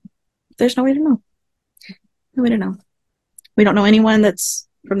 Um, there's no way to know. No way to know. We don't know anyone that's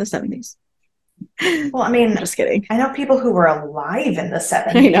from the 70s. I'm Well, I mean, just kidding. I know people who were alive in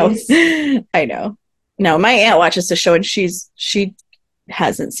the I know. 70s. I know. No, my aunt watches the show and she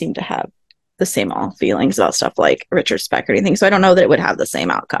hasn't seemed to have the same all feelings about stuff like Richard Speck or anything. So I don't know that it would have the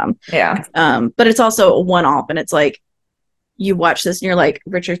same outcome. Yeah. But it's also a one off, and it's like you watch this and you're like,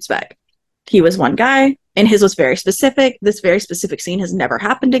 Richard Speck, he was one guy and his was very specific. This very specific scene has never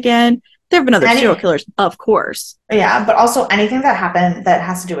happened again. There have been other serial Any, killers, of course. yeah, but also anything that happened that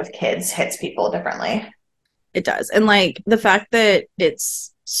has to do with kids hits people differently. It does. And like the fact that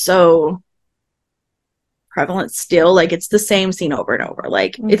it's so prevalent still, like it's the same scene over and over.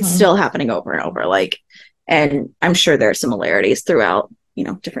 Like it's still happening over and over. Like, and I'm sure there are similarities throughout,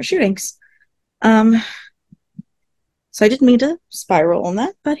 different shootings. Um, so I didn't mean to spiral on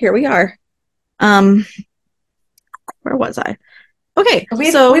that, but here we are. Um, where was I? Okay,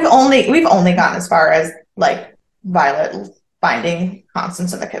 We've only gotten as far as like Violet finding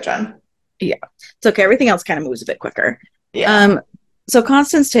Constance in the kitchen. yeah, it's okay. Everything else kind of moves a bit quicker. Yeah. So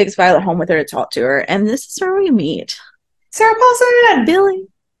Constance takes Violet home with her to talk to her, and this is where we meet Sarah Paulson.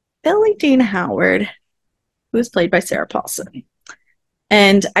 Billie Dean Howard, who is played by Sarah Paulson.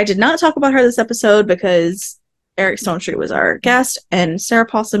 And I did not talk about her this episode because Eric Stonestreet was our guest, and Sarah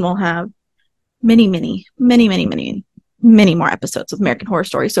Paulson will have many, many, many, many, many, many more episodes of American Horror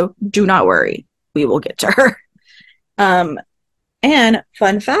Story. So do not worry, we will get to her. And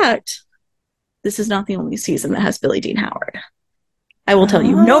fun fact, this is not the only season that has Billie Dean Howard. I will tell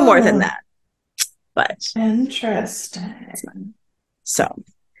you no more than that. But Interesting. So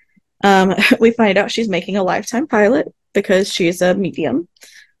we find out she's making a Lifetime pilot because she's a medium,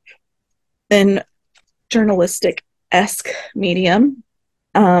 an journalistic-esque medium.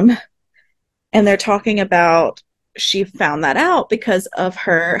 And they're talking about she found that out because of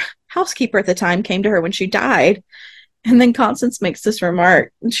her housekeeper at the time came to her when she died. And then Constance makes this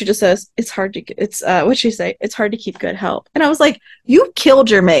remark and she just says, what'd she say? It's hard to keep good help. And I was like, you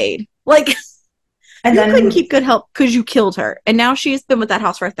killed your maid. Like, and you couldn't keep good help because you killed her. And now she's been with that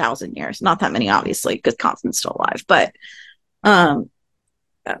house for 1,000 years. Not that many, obviously, because Constance's still alive. But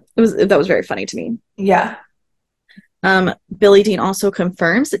that was very funny to me. Yeah. Billie Dean also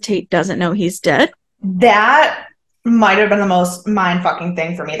confirms that Tate doesn't know he's dead. That might have been the most mind-fucking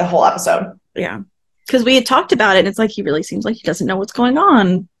thing for me the whole episode. Yeah. Because we had talked about it, and it's like, he really seems like he doesn't know what's going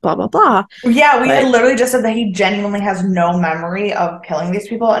on, blah, blah, blah. Yeah, we had literally just said that he genuinely has no memory of killing these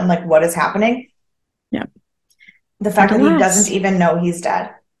people and, like, what is happening. Yeah. The fact that he doesn't even know he's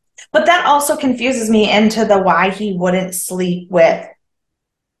dead. But that also confuses me into the why he wouldn't sleep with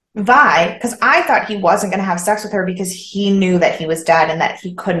Vi, because I thought he wasn't going to have sex with her because he knew that he was dead and that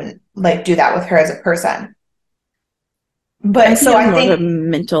he couldn't, like, do that with her as a person. But I think a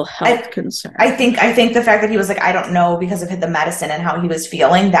mental health concern. I think the fact that he was like, I don't know because of the medicine and how he was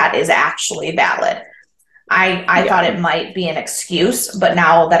feeling, that is actually valid. I thought it might be an excuse, but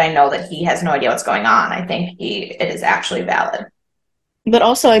now that I know that he has no idea what's going on, I think it is actually valid. But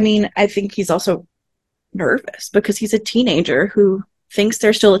also, I mean, I think he's also nervous because he's a teenager who thinks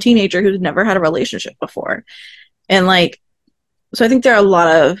they're still a teenager who's never had a relationship before. And like, so I think there's a lot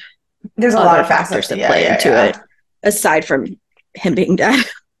of factors that play into it. Aside from him being dead,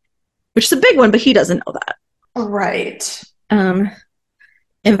 which is a big one, but he doesn't know that. Right. And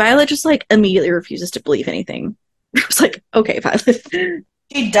Violet just like immediately refuses to believe anything. I was like, okay, Violet.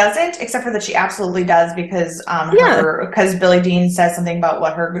 She doesn't, except for that she absolutely does because because Billie Dean says something about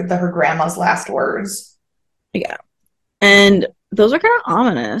what her grandma's last words. Yeah. And those are kind of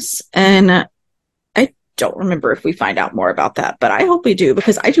ominous. And I don't remember if we find out more about that, but I hope we do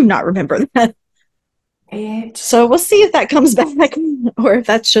because I do not remember that. So we'll see if that comes back or if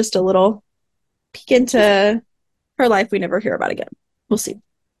that's just a little peek into her life we never hear about again. We'll see.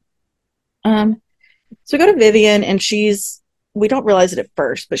 So we go to Vivian and we don't realize it at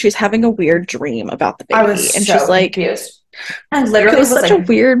first, but she's having a weird dream about the baby. And she's like confused. And literally it was such a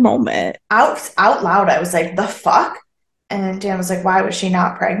weird moment. Out loud, I was like, the fuck? And Dan was like, why was she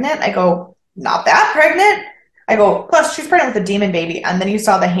not pregnant? I go, not that pregnant. I go, plus she's pregnant with a demon baby. And then you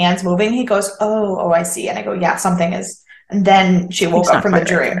saw the hands moving. He goes, oh, I see. And I go, yeah, something is. And then she woke up from the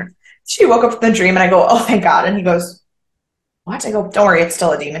dream. She woke up from the dream and I go, oh, thank God. And he goes, what? I go, don't worry, it's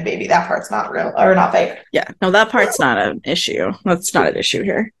still a demon baby. That part's not real or not fake. Yeah, no, that part's not an issue. That's not an issue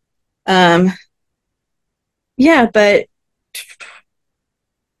here. Yeah, but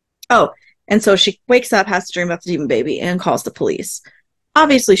and so she wakes up, has to dream about the demon baby, and calls the police.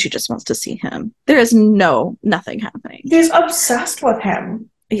 Obviously, she just wants to see him. There is nothing happening. She's obsessed with him.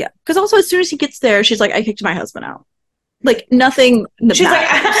 Yeah. Because also, as soon as he gets there, she's like, I kicked my husband out. Like, nothing She's like,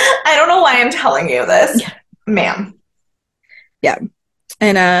 matters. I don't know why I'm telling you this, Yeah. ma'am. Yeah.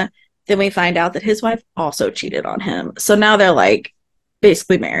 And then we find out that his wife also cheated on him. So now they're like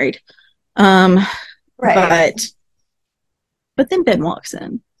basically married. Um, Right. but then Ben walks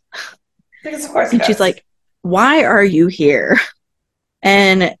in Because of course he and she's does. like, why are you here?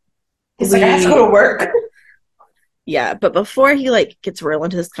 And He's like, I have to go to work. yeah, but before he like gets real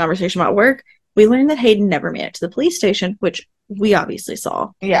into this conversation about work, we learn that Hayden never made it to the police station, which we obviously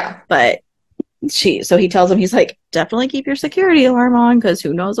saw. Yeah. But so he tells him, he's like, definitely keep your security alarm on because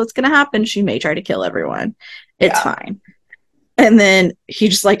who knows what's going to happen. She may try to kill everyone. It's Yeah. fine. And then he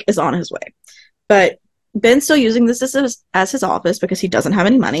just like is on his way. But Ben's still using this as his office because he doesn't have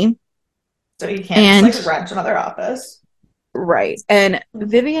any money. So you can't just like rent another office. Right. And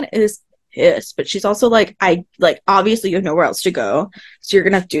Vivian is pissed, but she's also like, I like obviously you have nowhere else to go. So you're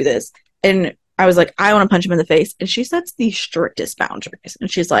gonna have to do this. And I was like, I want to punch him in the face. And she sets the strictest boundaries. And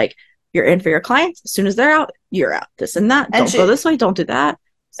she's like, you're in for your clients. As soon as they're out, you're out. This and that. Don't go this way, don't do that.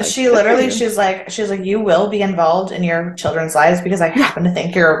 Like, she's like, you will be involved in your children's lives because I happen to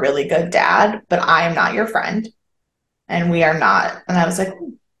think you're a really good dad, but I am not your friend. And we are not. And I was like,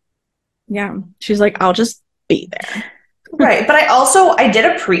 yeah. She's like, I'll just be there. Right. But I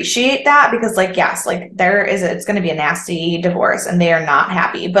did appreciate that because like, yes, like it's going to be a nasty divorce and they are not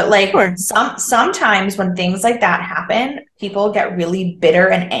happy. But like sometimes when things like that happen, people get really bitter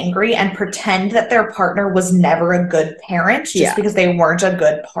and angry and pretend that their partner was never a good parent just because they weren't a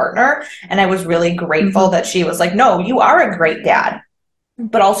good partner. And I was really grateful that she was like, no, you are a great dad,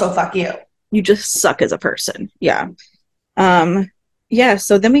 but also fuck you. You just suck as a person. Yeah. Yeah.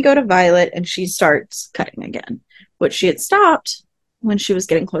 So then we go to Violet and she starts cutting again, which she had stopped when she was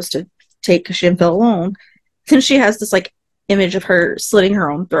getting close to take because she didn't feel alone. Then she has this like image of her slitting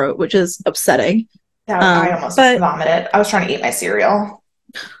her own throat, which is upsetting. I almost vomited. I was trying to eat my cereal.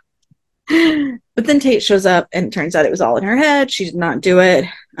 But then Tate shows up and it turns out it was all in her head. She did not do it.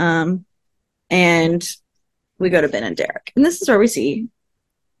 And we go to Ben and Derek. And this is where we see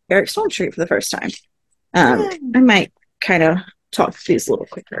Eric Stonestreet for the first time. I might kind of talk these a little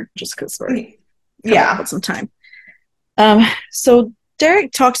quicker just because we're with some time. So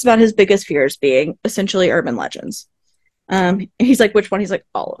Derek talks about his biggest fears being essentially urban legends. He's like, which one? He's like,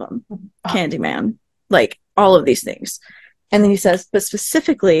 all of them. Candyman, like all of these things. And then he says, but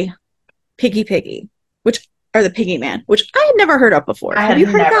specifically Piggy, which are the Piggy Man, which I had never heard of before. Have you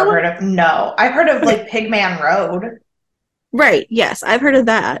never heard of? No, I've heard of like Pigman Road. Right. Yes, I've heard of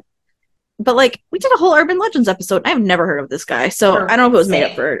that. But like we did a whole urban legends episode. I've never heard of this guy. So I don't know if it was made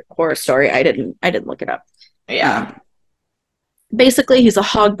up for a horror story. I didn't look it up. Yeah. Basically, he's a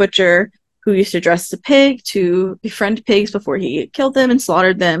hog butcher who used to dress as a pig to befriend pigs before he killed them and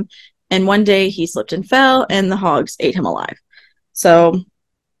slaughtered them. And one day he slipped and fell, and the hogs ate him alive. So,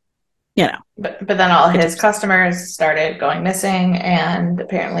 you know. But then all his customers started going missing, and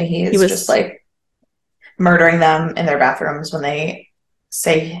apparently he was just like murdering them in their bathrooms when they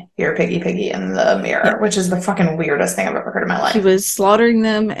say "Here, piggy" in the mirror, which is the fucking weirdest thing I've ever heard in my life. He was slaughtering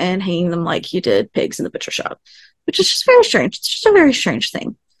them and hanging them like he did pigs in the butcher shop, which is just very strange. It's just a very strange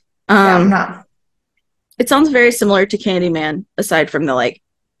thing. It sounds very similar to Candyman, aside from the like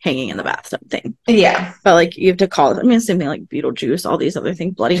hanging in the bathtub thing. Yeah, but like you have to call it. I mean, same thing like Beetlejuice, all these other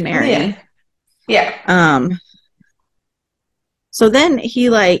things, Bloody Mary. Yeah. So then he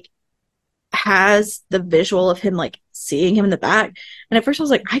like has the visual of him like seeing him in the back, and at first I was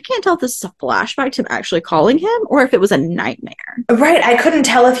like, I can't tell if this is a flashback to him actually calling him or if it was a nightmare. Right, I couldn't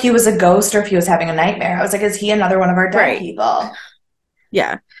tell if he was a ghost or if he was having a nightmare. I was like, is he another one of our dead people?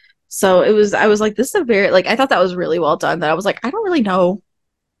 Yeah. So I was like, this is a very like I thought that was really well done. That I was like, I don't really know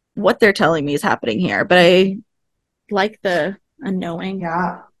what they're telling me is happening here, but I like the unknowing.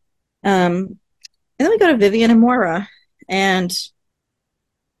 Yeah. And then we go to Vivian and Moira, and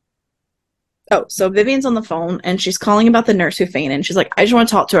so Vivian's on the phone and she's calling about the nurse who fainted. She's like, I just want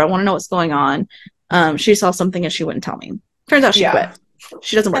to talk to her. I want to know what's going on. She saw something and she wouldn't tell me. Turns out she quit.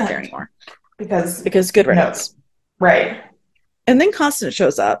 She doesn't work there anymore. Because good riddance. Right. And then Constance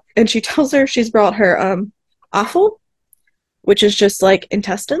shows up and she tells her she's brought her offal, which is just like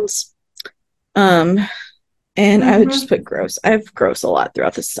intestines. And I would just put gross. I have gross a lot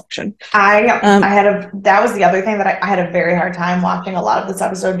throughout this section. That was the other thing that I had a very hard time watching a lot of this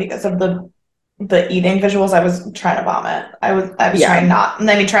episode because of the eating visuals. I was trying to vomit. I was trying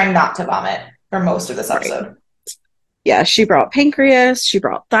not to vomit for most of this episode. Right. Yeah, she brought pancreas, she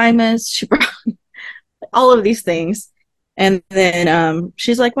brought thymus, she brought all of these things. And then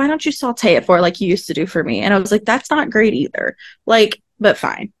she's like, why don't you saute it for her like you used to do for me? And I was like, that's not great either. Like, but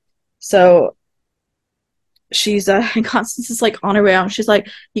fine. So she's and Constance is like on her way out. She's like,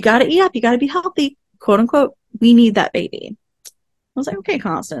 you gotta eat up, you gotta be healthy, quote unquote. We need that baby. I was like, okay,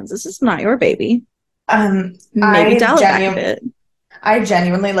 Constance, this is not your baby. Um, Maybe I dial it back a genuinely, bit. I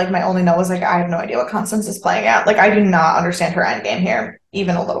genuinely like my only note was like I have no idea what Constance is playing at. Like I do not understand her end game here,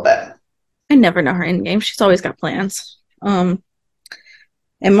 even a little bit. I never know her end game. She's always got plans. And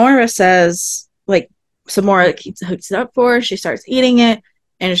Moira says, like, so Moira keeps hooks it up for her. She starts eating it,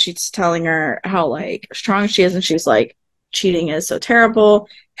 and she's telling her how like strong she is, and she's like, cheating is so terrible.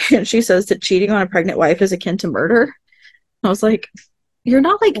 And she says that cheating on a pregnant wife is akin to murder. I was like, you're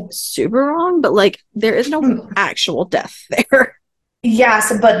not like super wrong, but like there is no Hmm. actual death there.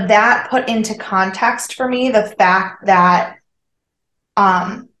 Yes, but that put into context for me the fact that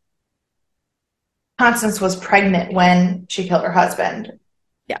um Constance was pregnant when she killed her husband.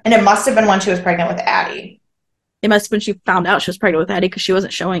 Yeah. And it must have been when she was pregnant with Addie. It must have been she found out she was pregnant with Eddie because she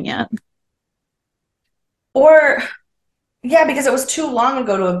wasn't showing yet. Or yeah, because it was too long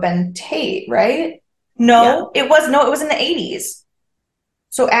ago to have been Tate, right? Yeah. No, it was in the 80s.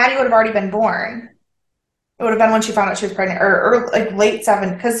 So Addie would have already been born. It would have been when she found out she was pregnant, or like late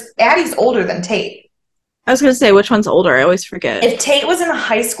seven, because Addie's older than Tate. I was gonna say which one's older. I always forget. If Tate was in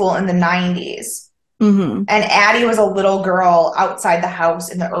high school in the 90s, Mm-hmm. and Addie was a little girl outside the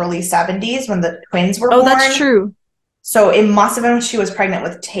house in the early 70s when the twins were Oh, that's born. true. So it must have been when she was pregnant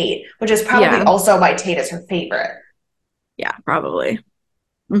with Tate, which is probably Yeah. also why Tate is her favorite. Yeah, probably.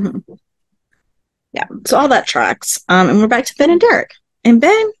 Mm-hmm. Yeah. So all that tracks. And we're back to Ben and Derek. And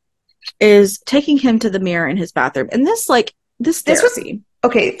Ben is taking him to the mirror in his bathroom. And this, like, this This was therapy.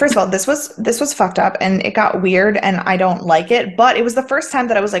 okay, first of all, this was fucked up and it got weird and I don't like it, but it was the first time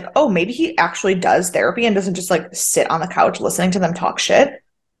that I was like, oh, maybe he actually does therapy and doesn't just like sit on the couch listening to them talk shit.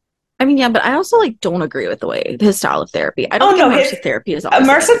 I mean, yeah, but I also like don't agree with the way his style of therapy. I don't Oh think no, his immersive therapy is always a good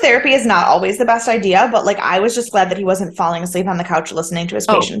immersive idea. therapy is not always the best idea, but like I was just glad that he wasn't falling asleep on the couch listening to his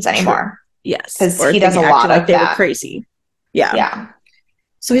Oh, patients true. anymore Yes. because Or he if does they a acted lot like of they were that. crazy. Yeah. Yeah.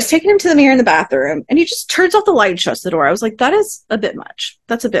 So he's taking him to the mirror in the bathroom and he just turns off the light and shuts the door. I was like, that is a bit much.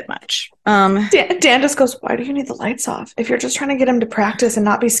 That's a bit much. Dan just goes, why do you need the lights off? If you're just trying to get him to practice and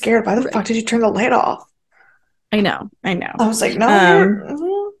not be scared, why the fuck Right. did you turn the light off? I know. I know. I was like, no, Um,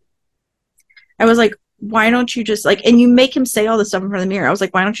 you're I was like, why don't you just like, and you make him say all this stuff in front of the mirror. I was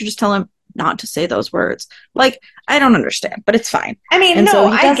like, why don't you just tell him not to say those words? Like, I don't understand, but it's fine. I mean, And so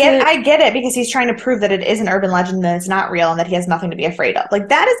no, he does it, I get it because he's trying to prove that it is an urban legend and it's not real and that he has nothing to be afraid of. Like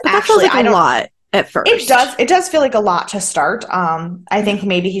that is but that feels actually, like a I don't, lot at first. it does feel like a lot to start. I Yeah. think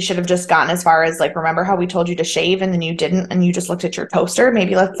maybe he should have just gotten as far as like, remember how we told you to shave and then you didn't and you just looked at your toaster?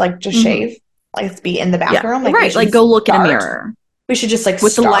 Maybe let's like just Mm-hmm. shave. Like, let's be in the Yeah. bathroom. Like we Right. should Like, go look in a start. mirror We should just like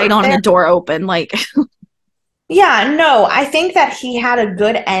with the light start on and there. the door open. Like, Yeah, no, I think that he had a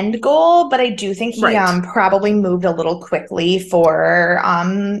good end goal, but I do think he right. probably moved a little quickly for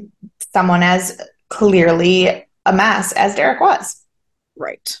someone as clearly a mess as Derek was.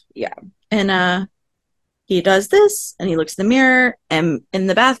 Right. Yeah. And he does this and he looks in the mirror and in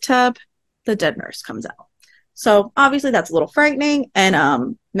the bathtub, the dead nurse comes out. So obviously that's a little frightening.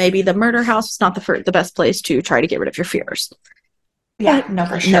 And maybe the murder house is not the best place to try to get rid of your fears. Yeah, But no,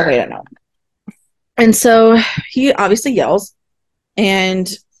 for no way sure. to know. And so he obviously yells and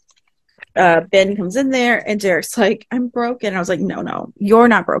Ben comes in there and Derek's like, I'm broken. I was like, no, you're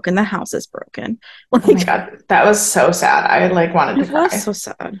not broken. The house is broken. Oh my Like, God, that was so sad. I like wanted to it was cry. so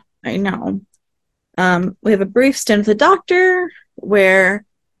sad. I know. We have a brief stint with the doctor where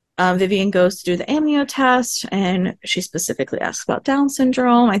Vivian goes to do the amnio test and she specifically asks about Down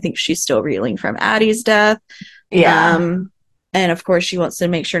syndrome. I think she's still reeling from Addie's death. Yeah, Um, and of course, she wants to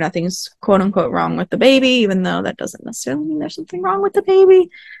make sure nothing's quote unquote wrong with the baby, even though that doesn't necessarily mean there's something wrong with the baby.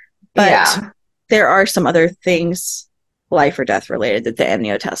 But yeah, there are some other things, life or death related, that the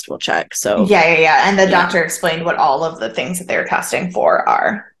amnio test will check. So, yeah. And the you know, doctor explained what all of the things that they're testing for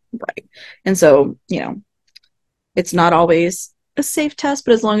are. right. And so, it's not always a safe test,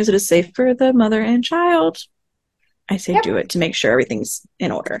 but as long as it is safe for the mother and child, I say Yep. do it to make sure everything's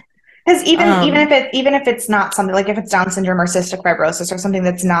in order. Because Um, even if it's not something like if it's Down syndrome or cystic fibrosis or something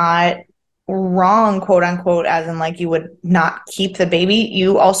that's not wrong, quote unquote, as in like you would not keep the baby,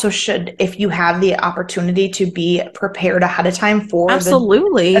 you also should, if you have the opportunity to be prepared ahead of time for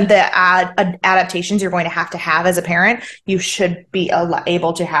absolutely. adaptations you're going to have as a parent, you should be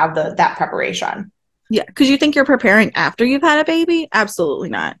able to have that preparation. Yeah, because you think you're preparing after you've had a baby? Absolutely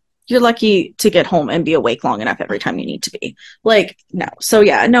not. you're lucky to get home and be awake long enough every time you need to be. Like, no. So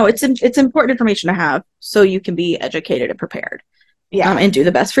yeah, no, it's important information to have so you can be educated and prepared, Yeah. and do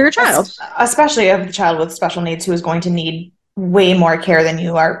the best for your child. Especially a child with special needs who is going to need way more care than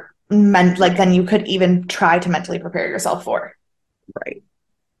you are meant, like, Right. than you could even try to mentally prepare yourself for. Right.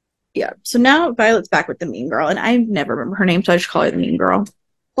 Yeah. So now Violet's back with the mean girl, and I never remember her name, so I just call her the mean girl.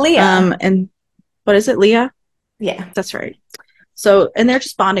 Leah. And what is it, Leah? Yeah. That's right. So, and they're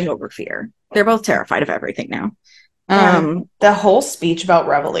just bonding over fear. They're both terrified of everything now. And Um, the whole speech about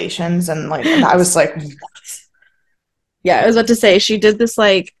revelations and like I was like, yeah, I was about to say she did this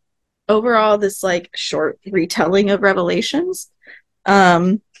like overall this like short retelling of Revelations.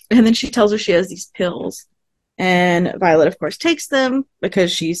 And then she tells her she has these pills, and Violet, of course, takes them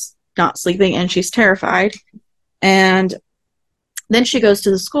because she's not sleeping and she's terrified. And then she goes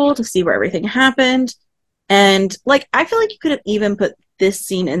to the school to see where everything happened. And like, I feel like you could have even put this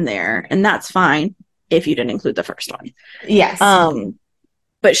scene in there, and that's fine if you didn't include the first one. yes.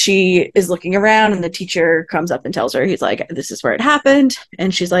 But she is looking around, and the teacher comes up and tells her, he's like, this is where it happened.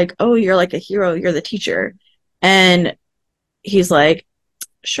 And she's like, oh, you're like a hero. You're the teacher. And he's like,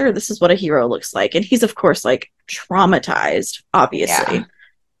 sure, this is what a hero looks like. And he's, of course, like traumatized, Yeah. obviously,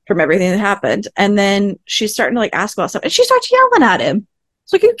 from everything that happened. And then she's starting to like ask about stuff, and she starts yelling at him.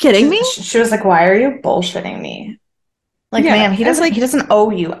 It's like, are you kidding me? She was like, "Why are you bullshitting me?" Like, Yeah. ma'am, I was he like, doesn't owe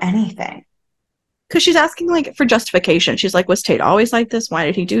you anything. because she's asking like for justification. She's like, was Tate always like this? Why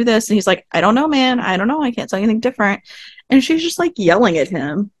did he do this? And he's like, I don't know, man. I don't know. I can't say anything different. And she's just like yelling at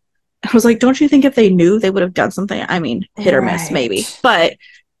him. I was like, don't you think if they knew they would have done something? I mean, hit or miss, maybe. Right.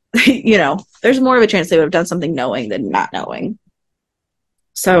 But, there's more of a chance they would have done something knowing than not knowing.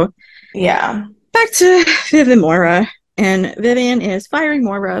 So Yeah. back to Viv and Moira. And Vivian is firing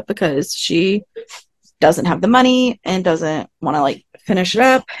Moira because she doesn't have the money and doesn't want to like finish it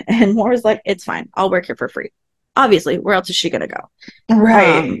up. And Moira's like, it's fine. I'll work here for free. Obviously, where else is she going to go?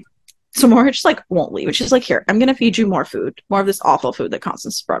 Right. So Moira just like won't leave. And she's like, here, I'm going to feed you more food, more of this awful food that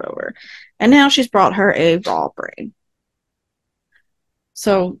Constance brought over. And now she's brought her a raw brain.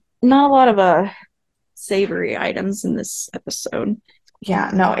 So not a lot of savory items in this episode. Yeah.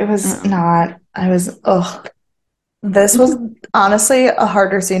 No, it was Um, not. I was, ugh. This was honestly a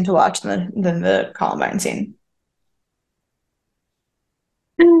harder scene to watch than the Columbine scene.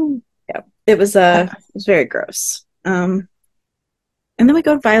 yeah, it was very gross. And then we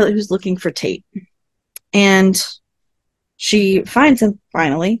go to Violet, who's looking for Tate, and she finds him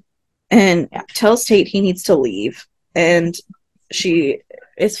finally, and Yeah. tells Tate he needs to leave. And she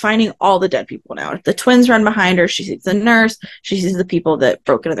is finding all the dead people now. The twins run behind her. She sees the nurse. She sees the people that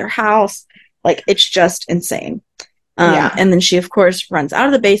broke into their house. Like, it's just insane. Yeah. And then she, of course, runs out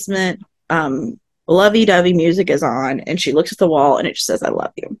of the basement. Lovey-dovey music is on, and she looks at the wall, and it just says, I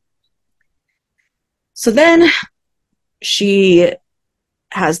love you. So then she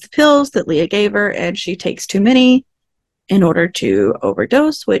has the pills that Leah gave her, and she takes too many in order to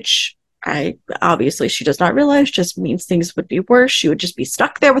overdose, which I obviously she does not realize just means things would be worse. She would just be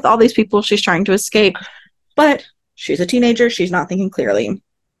stuck there with all these people she's trying to escape. But she's a teenager, she's not thinking clearly.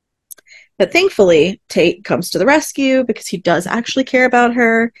 But thankfully, Tate comes to the rescue because he does actually care about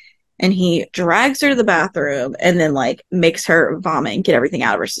her. And he drags her to the bathroom and then like makes her vomit and get everything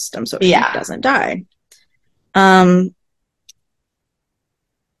out of her system so she Yeah. doesn't die. Um,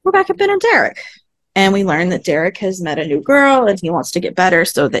 we're back at Ben and Derek. And we learn that Derek has met a new girl and he wants to get better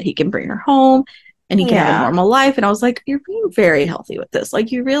so that he can bring her home and he can have a Yeah. normal life. And I was like, you're being very healthy with this.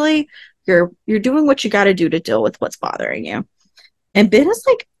 Like, you really, you're doing what you got to do to deal with what's bothering you. And Ben is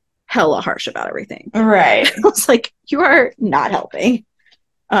like hella harsh about everything. Right. I was like, you are not helping.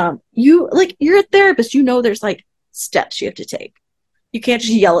 You like, you're a therapist. You know, there's like steps you have to take. You can't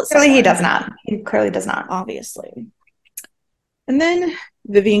just yell at someone. Clearly he does not. He clearly does not. Obviously. And then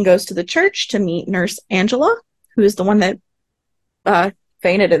Vivian goes to the church to meet Nurse Angela, who is the one that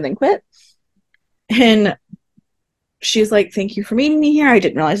fainted and then quit. And she's like, thank you for meeting me here. I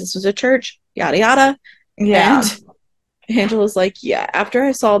didn't realize this was a church, yada, yada. Yeah. And Angela's like, yeah, after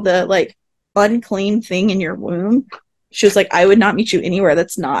I saw the like unclean thing in your womb, she was like, I would not meet you anywhere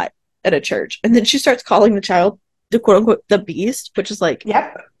that's not at a church. And then she starts calling the child the quote unquote the beast, which is like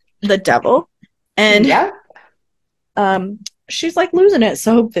Yep. the devil. And Yep. she's like losing it.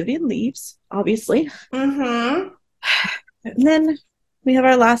 So Vivian leaves, obviously. Mm-hmm. And then we have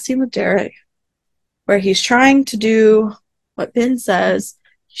our last scene with Derek, where he's trying to do what Ben says.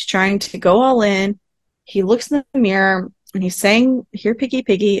 He's trying to go all in. He looks in the mirror and he's saying, here, piggy,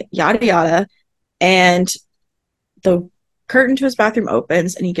 piggy, yada, yada. And the curtain to his bathroom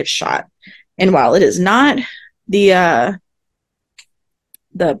opens and he gets shot. And while it is not the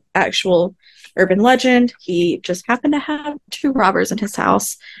the actual urban legend. He just happened to have two robbers in his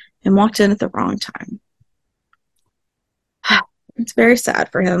house and walked in at the wrong time. It's very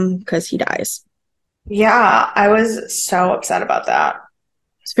sad for him because he dies. Yeah, I was so upset about that.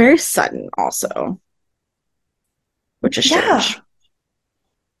 It's very sudden, also, which is Yeah. strange.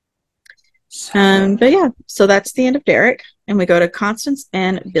 So, But yeah, so that's the end of Derek, and we go to Constance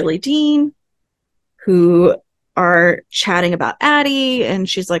and Billy Dean, who are chatting about Addie, and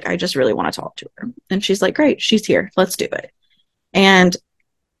she's like, "I just really want to talk to her," and she's like, "Great, she's here, let's do it." And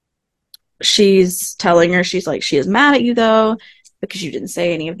she's telling her, she's like, she is mad at you though because you didn't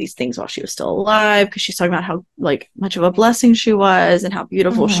say any of these things while she was still alive, because she's talking about how like much of a blessing she was and how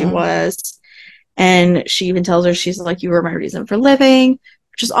beautiful she mhm. was. And she even tells her, she's like, you were my reason for living,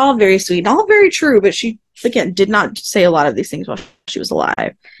 which is all very sweet and all very true, but she again did not say a lot of these things while she was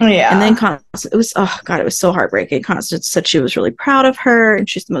alive. And then Yeah. Constance, it was, oh god, it was so heartbreaking. Constance said she was really proud of her and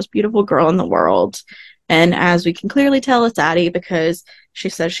she's the most beautiful girl in the world. And as we can clearly tell, it's Addie, because she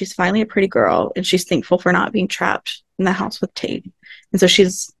says she's finally a pretty girl and she's thankful for not being trapped in the house with Tate. And so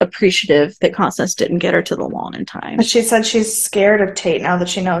she's appreciative that Constance didn't get her to the lawn in But time. she said she's scared of Tate now that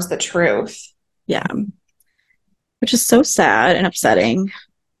she knows the truth. Yeah, which is so sad and upsetting.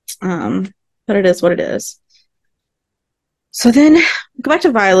 But it is what it is. So then go back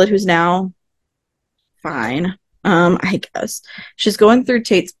to Violet, who's now fine. I guess she's going through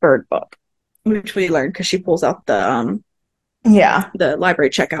Tate's bird book, which we learned because she pulls out Yeah. the library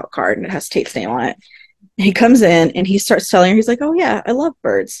checkout card and it has Tate's name on it. He comes in and he starts telling her, he's like, "Oh yeah, I love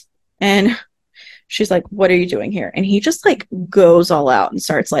birds." And she's like, "What are you doing here?" And he just like goes all out and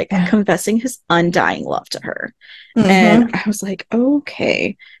starts like Yeah. confessing his undying love to her. And Hmm. I was like,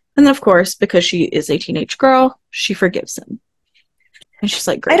 okay. And then, of course, because she is a teenage girl, she forgives him. And she's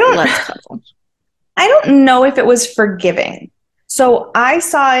like, I great, don't let's cuddle. I don't know if it was forgiving. So I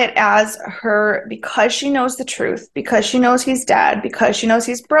saw it as her, because she knows the truth, because she knows he's dead, because she knows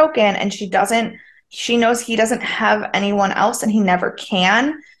he's broken, and she knows he doesn't have anyone else and he never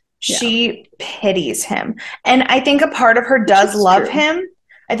can. Yeah, She pities him. And I think a part of her which does is love true. him.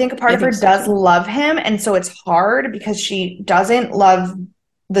 I think a part I of her think so does too. love him. And so it's hard because she doesn't love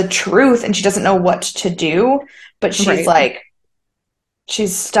the truth and she doesn't know what to do. But she's Right. like,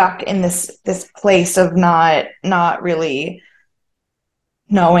 she's stuck in this place of not really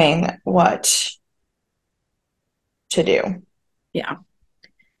knowing what to do. Yeah,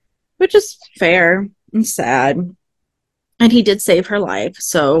 which is fair and sad. And he did save her life.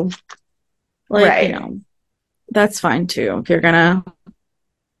 So, like, Right. that's fine too. If you're going to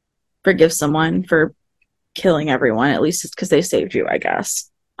forgive someone for killing everyone, at least it's because they saved you, I guess.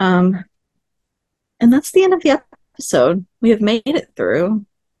 Um, and that's the end of the episode. We have made it through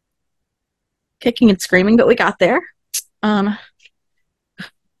kicking and screaming, but we got there. Um,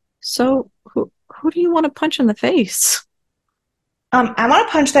 so who do you want to punch in the face? I want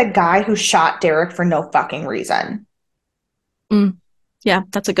to punch that guy who shot Derek for no fucking reason. Mm, yeah,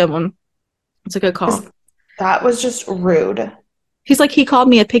 that's a good one. That's a good call. Because that was just rude. He's like, he called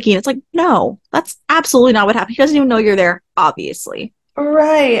me a piggy, and it's like, no, that's absolutely not what happened. He doesn't even know you're there, obviously.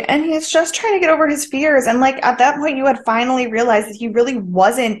 Right. And he's just trying to get over his fears. And like at that point, you had finally realized that he really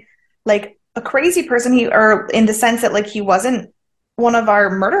wasn't like a crazy person. Or in the sense that like he wasn't one of our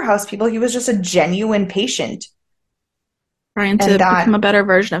murder house people. He was just a genuine patient Trying and to become that a better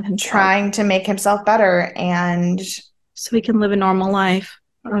version of himself trying to make himself better. And so he can live a normal life.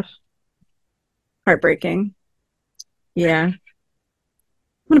 Ugh, heartbreaking. Yeah. I'm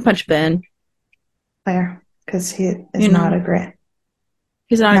gonna punch Ben. Claire, because he is You not know, a great,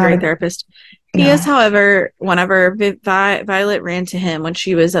 he's not a not great a, therapist. He is, no. however, whenever Violet ran to him when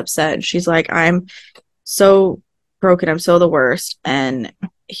she was upset, she's like, I'm so broken. I'm so the worst. And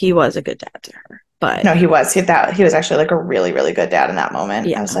he was a good dad to her. But No, he was. He was actually like a really, really good dad in that moment.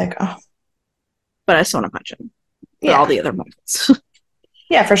 I was yeah, like, oh, but I still want to punch him for all yeah, the other moments.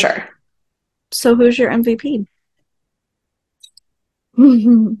 yeah, for sure. So who's your MVP?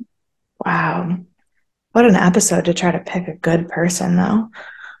 Wow. What an episode to try to pick a good person, though.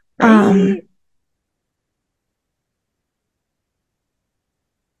 Right?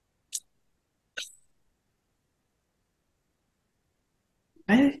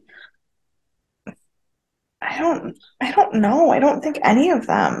 I, I don't know. I don't think any of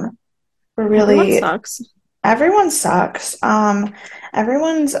them were Everyone really, sucks. everyone sucks.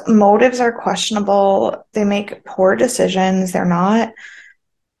 Everyone's motives are questionable. They make poor decisions. They're not,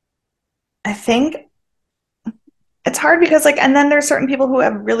 I think it's hard because like, and then there's certain people who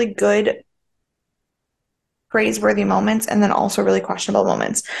have really good praiseworthy moments and then also really questionable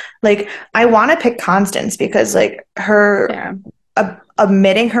moments. Like I want to pick Constance because like her Yeah.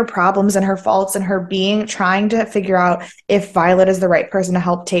 admitting her problems and her faults and her being trying to figure out if Violet is the right person to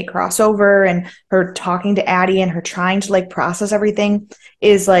help take crossover, and her talking to Addie and her trying to like process everything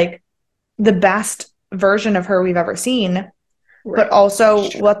is like the best version of her we've ever seen. But Right. also,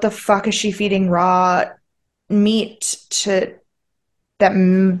 what the fuck is she feeding raw meat to that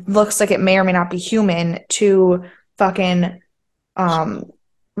looks like it may or may not be human to fucking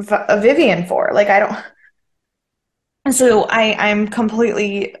Vivian for? Like, I don't. So I'm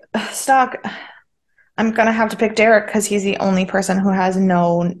completely stuck. I'm gonna have to pick Derek because he's the only person who has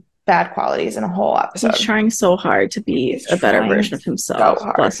no bad qualities in a whole He's episode. trying so hard to be He's a better trying version of so himself.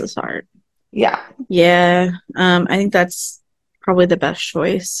 hard. Bless his heart. Yeah. Yeah. I think that's probably the best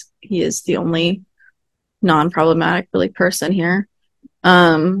choice. He is the only non-problematic really person here.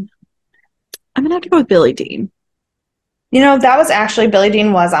 Um, I'm gonna have to go with Billy Dean. That was actually Billie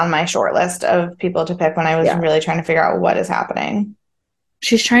Dean was on my short list of people to pick when I was Yeah. really trying to figure out what is happening.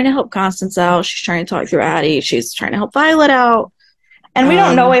 She's trying to help Constance out. She's trying to talk through Addie. She's trying to help Violet out. And we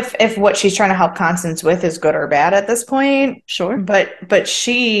don't know if what she's trying to help Constance with is good or bad at this point, Sure. but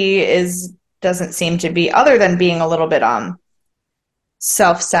she is doesn't seem to be, other than being a little bit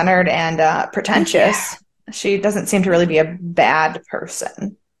self-centered and pretentious. She doesn't seem to really be a bad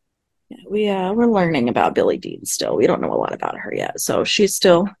person. We're learning about Billy Dean still. We don't know a lot about her yet, so she's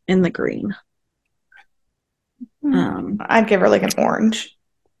still in the green. I'd give her like an orange.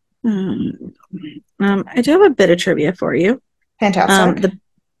 I do have a bit of trivia for you. Fantastic. The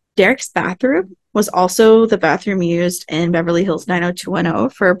Derek's bathroom was also the bathroom used in Beverly Hills 90210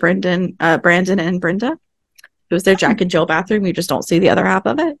 for Brandon and Brenda. It was their Jack and Jill bathroom. You just don't see the other half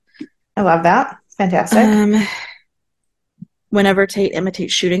of it. I love that. Fantastic. Whenever Tate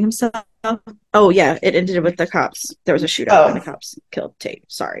imitates shooting himself. Oh yeah, it ended with the cops. There was a shootout and the cops killed Tate.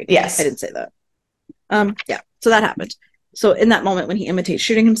 Sorry. Yes. I didn't say that. Yeah, so that happened. So in that moment when he imitates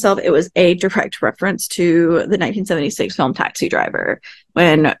shooting himself, it was a direct reference to the 1976 film Taxi Driver,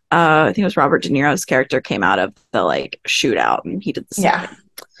 when I think it was Robert De Niro's character came out of the like shootout and he did the same thing.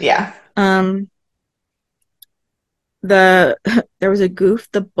 Yeah. There was a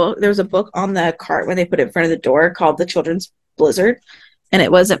there was a book on the cart when they put it in front of the door called The Children's Blizzard, and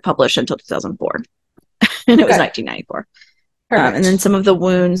it wasn't published until 2004. And it was 1994. And then some of the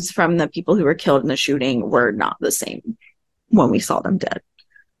wounds from the people who were killed in the shooting were not the same when we saw them dead.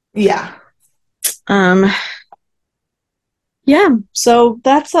 Yeah. Yeah, so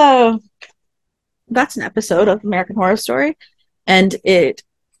that's an episode of American Horror Story, and it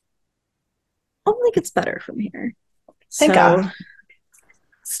only gets better from here. Thank God.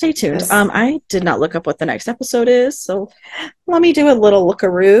 Stay tuned. I did not look up what the next episode is, so let me do a little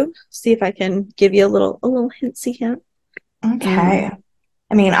lookaroo, see if I can give you a little hintsy hint. Okay.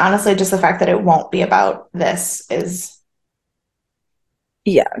 I mean, honestly, just the fact that it won't be about this is.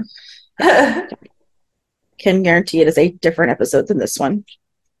 Yeah. Can guarantee it is a different episode than this one.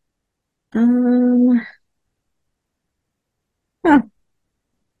 Huh.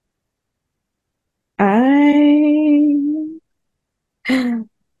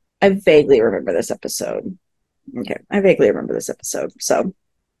 I vaguely remember this episode. Okay, I vaguely remember this episode, so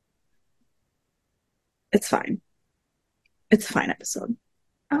it's fine. It's a fine episode.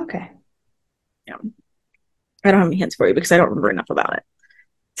 Okay. Yeah. I don't have any hints for you because I don't remember enough about it.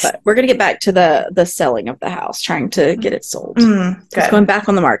 But we're gonna get back to the selling of the house, trying to get it sold. It's going back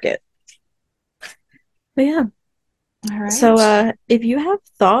on the market. But yeah. All right. So if you have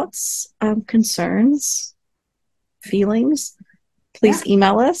thoughts, concerns, feelings, please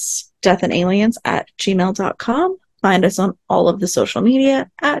email us, deathandaliens@gmail.com. Find us on all of the social media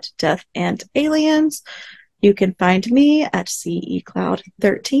at Death and Aliens. You can find me at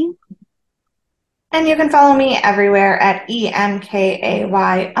CECloud13. And you can follow me everywhere at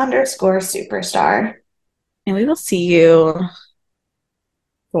EMKAY_superstar. And we will see you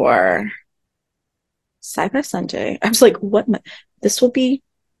for Sci-Fi Sunday. I was like, what? This will be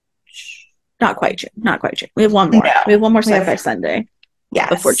not quite June. Not quite June. We have one more. No, we have one more Sci-Fi Sunday. Yes.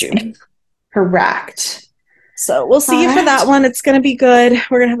 Before June. Correct. So we'll see you for that one. It's going to be good.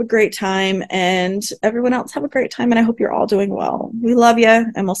 We're going to have a great time, and everyone else have a great time. And I hope you're all doing well. We love you,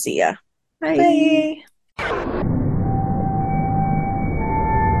 and we'll see you. Bye. Bye.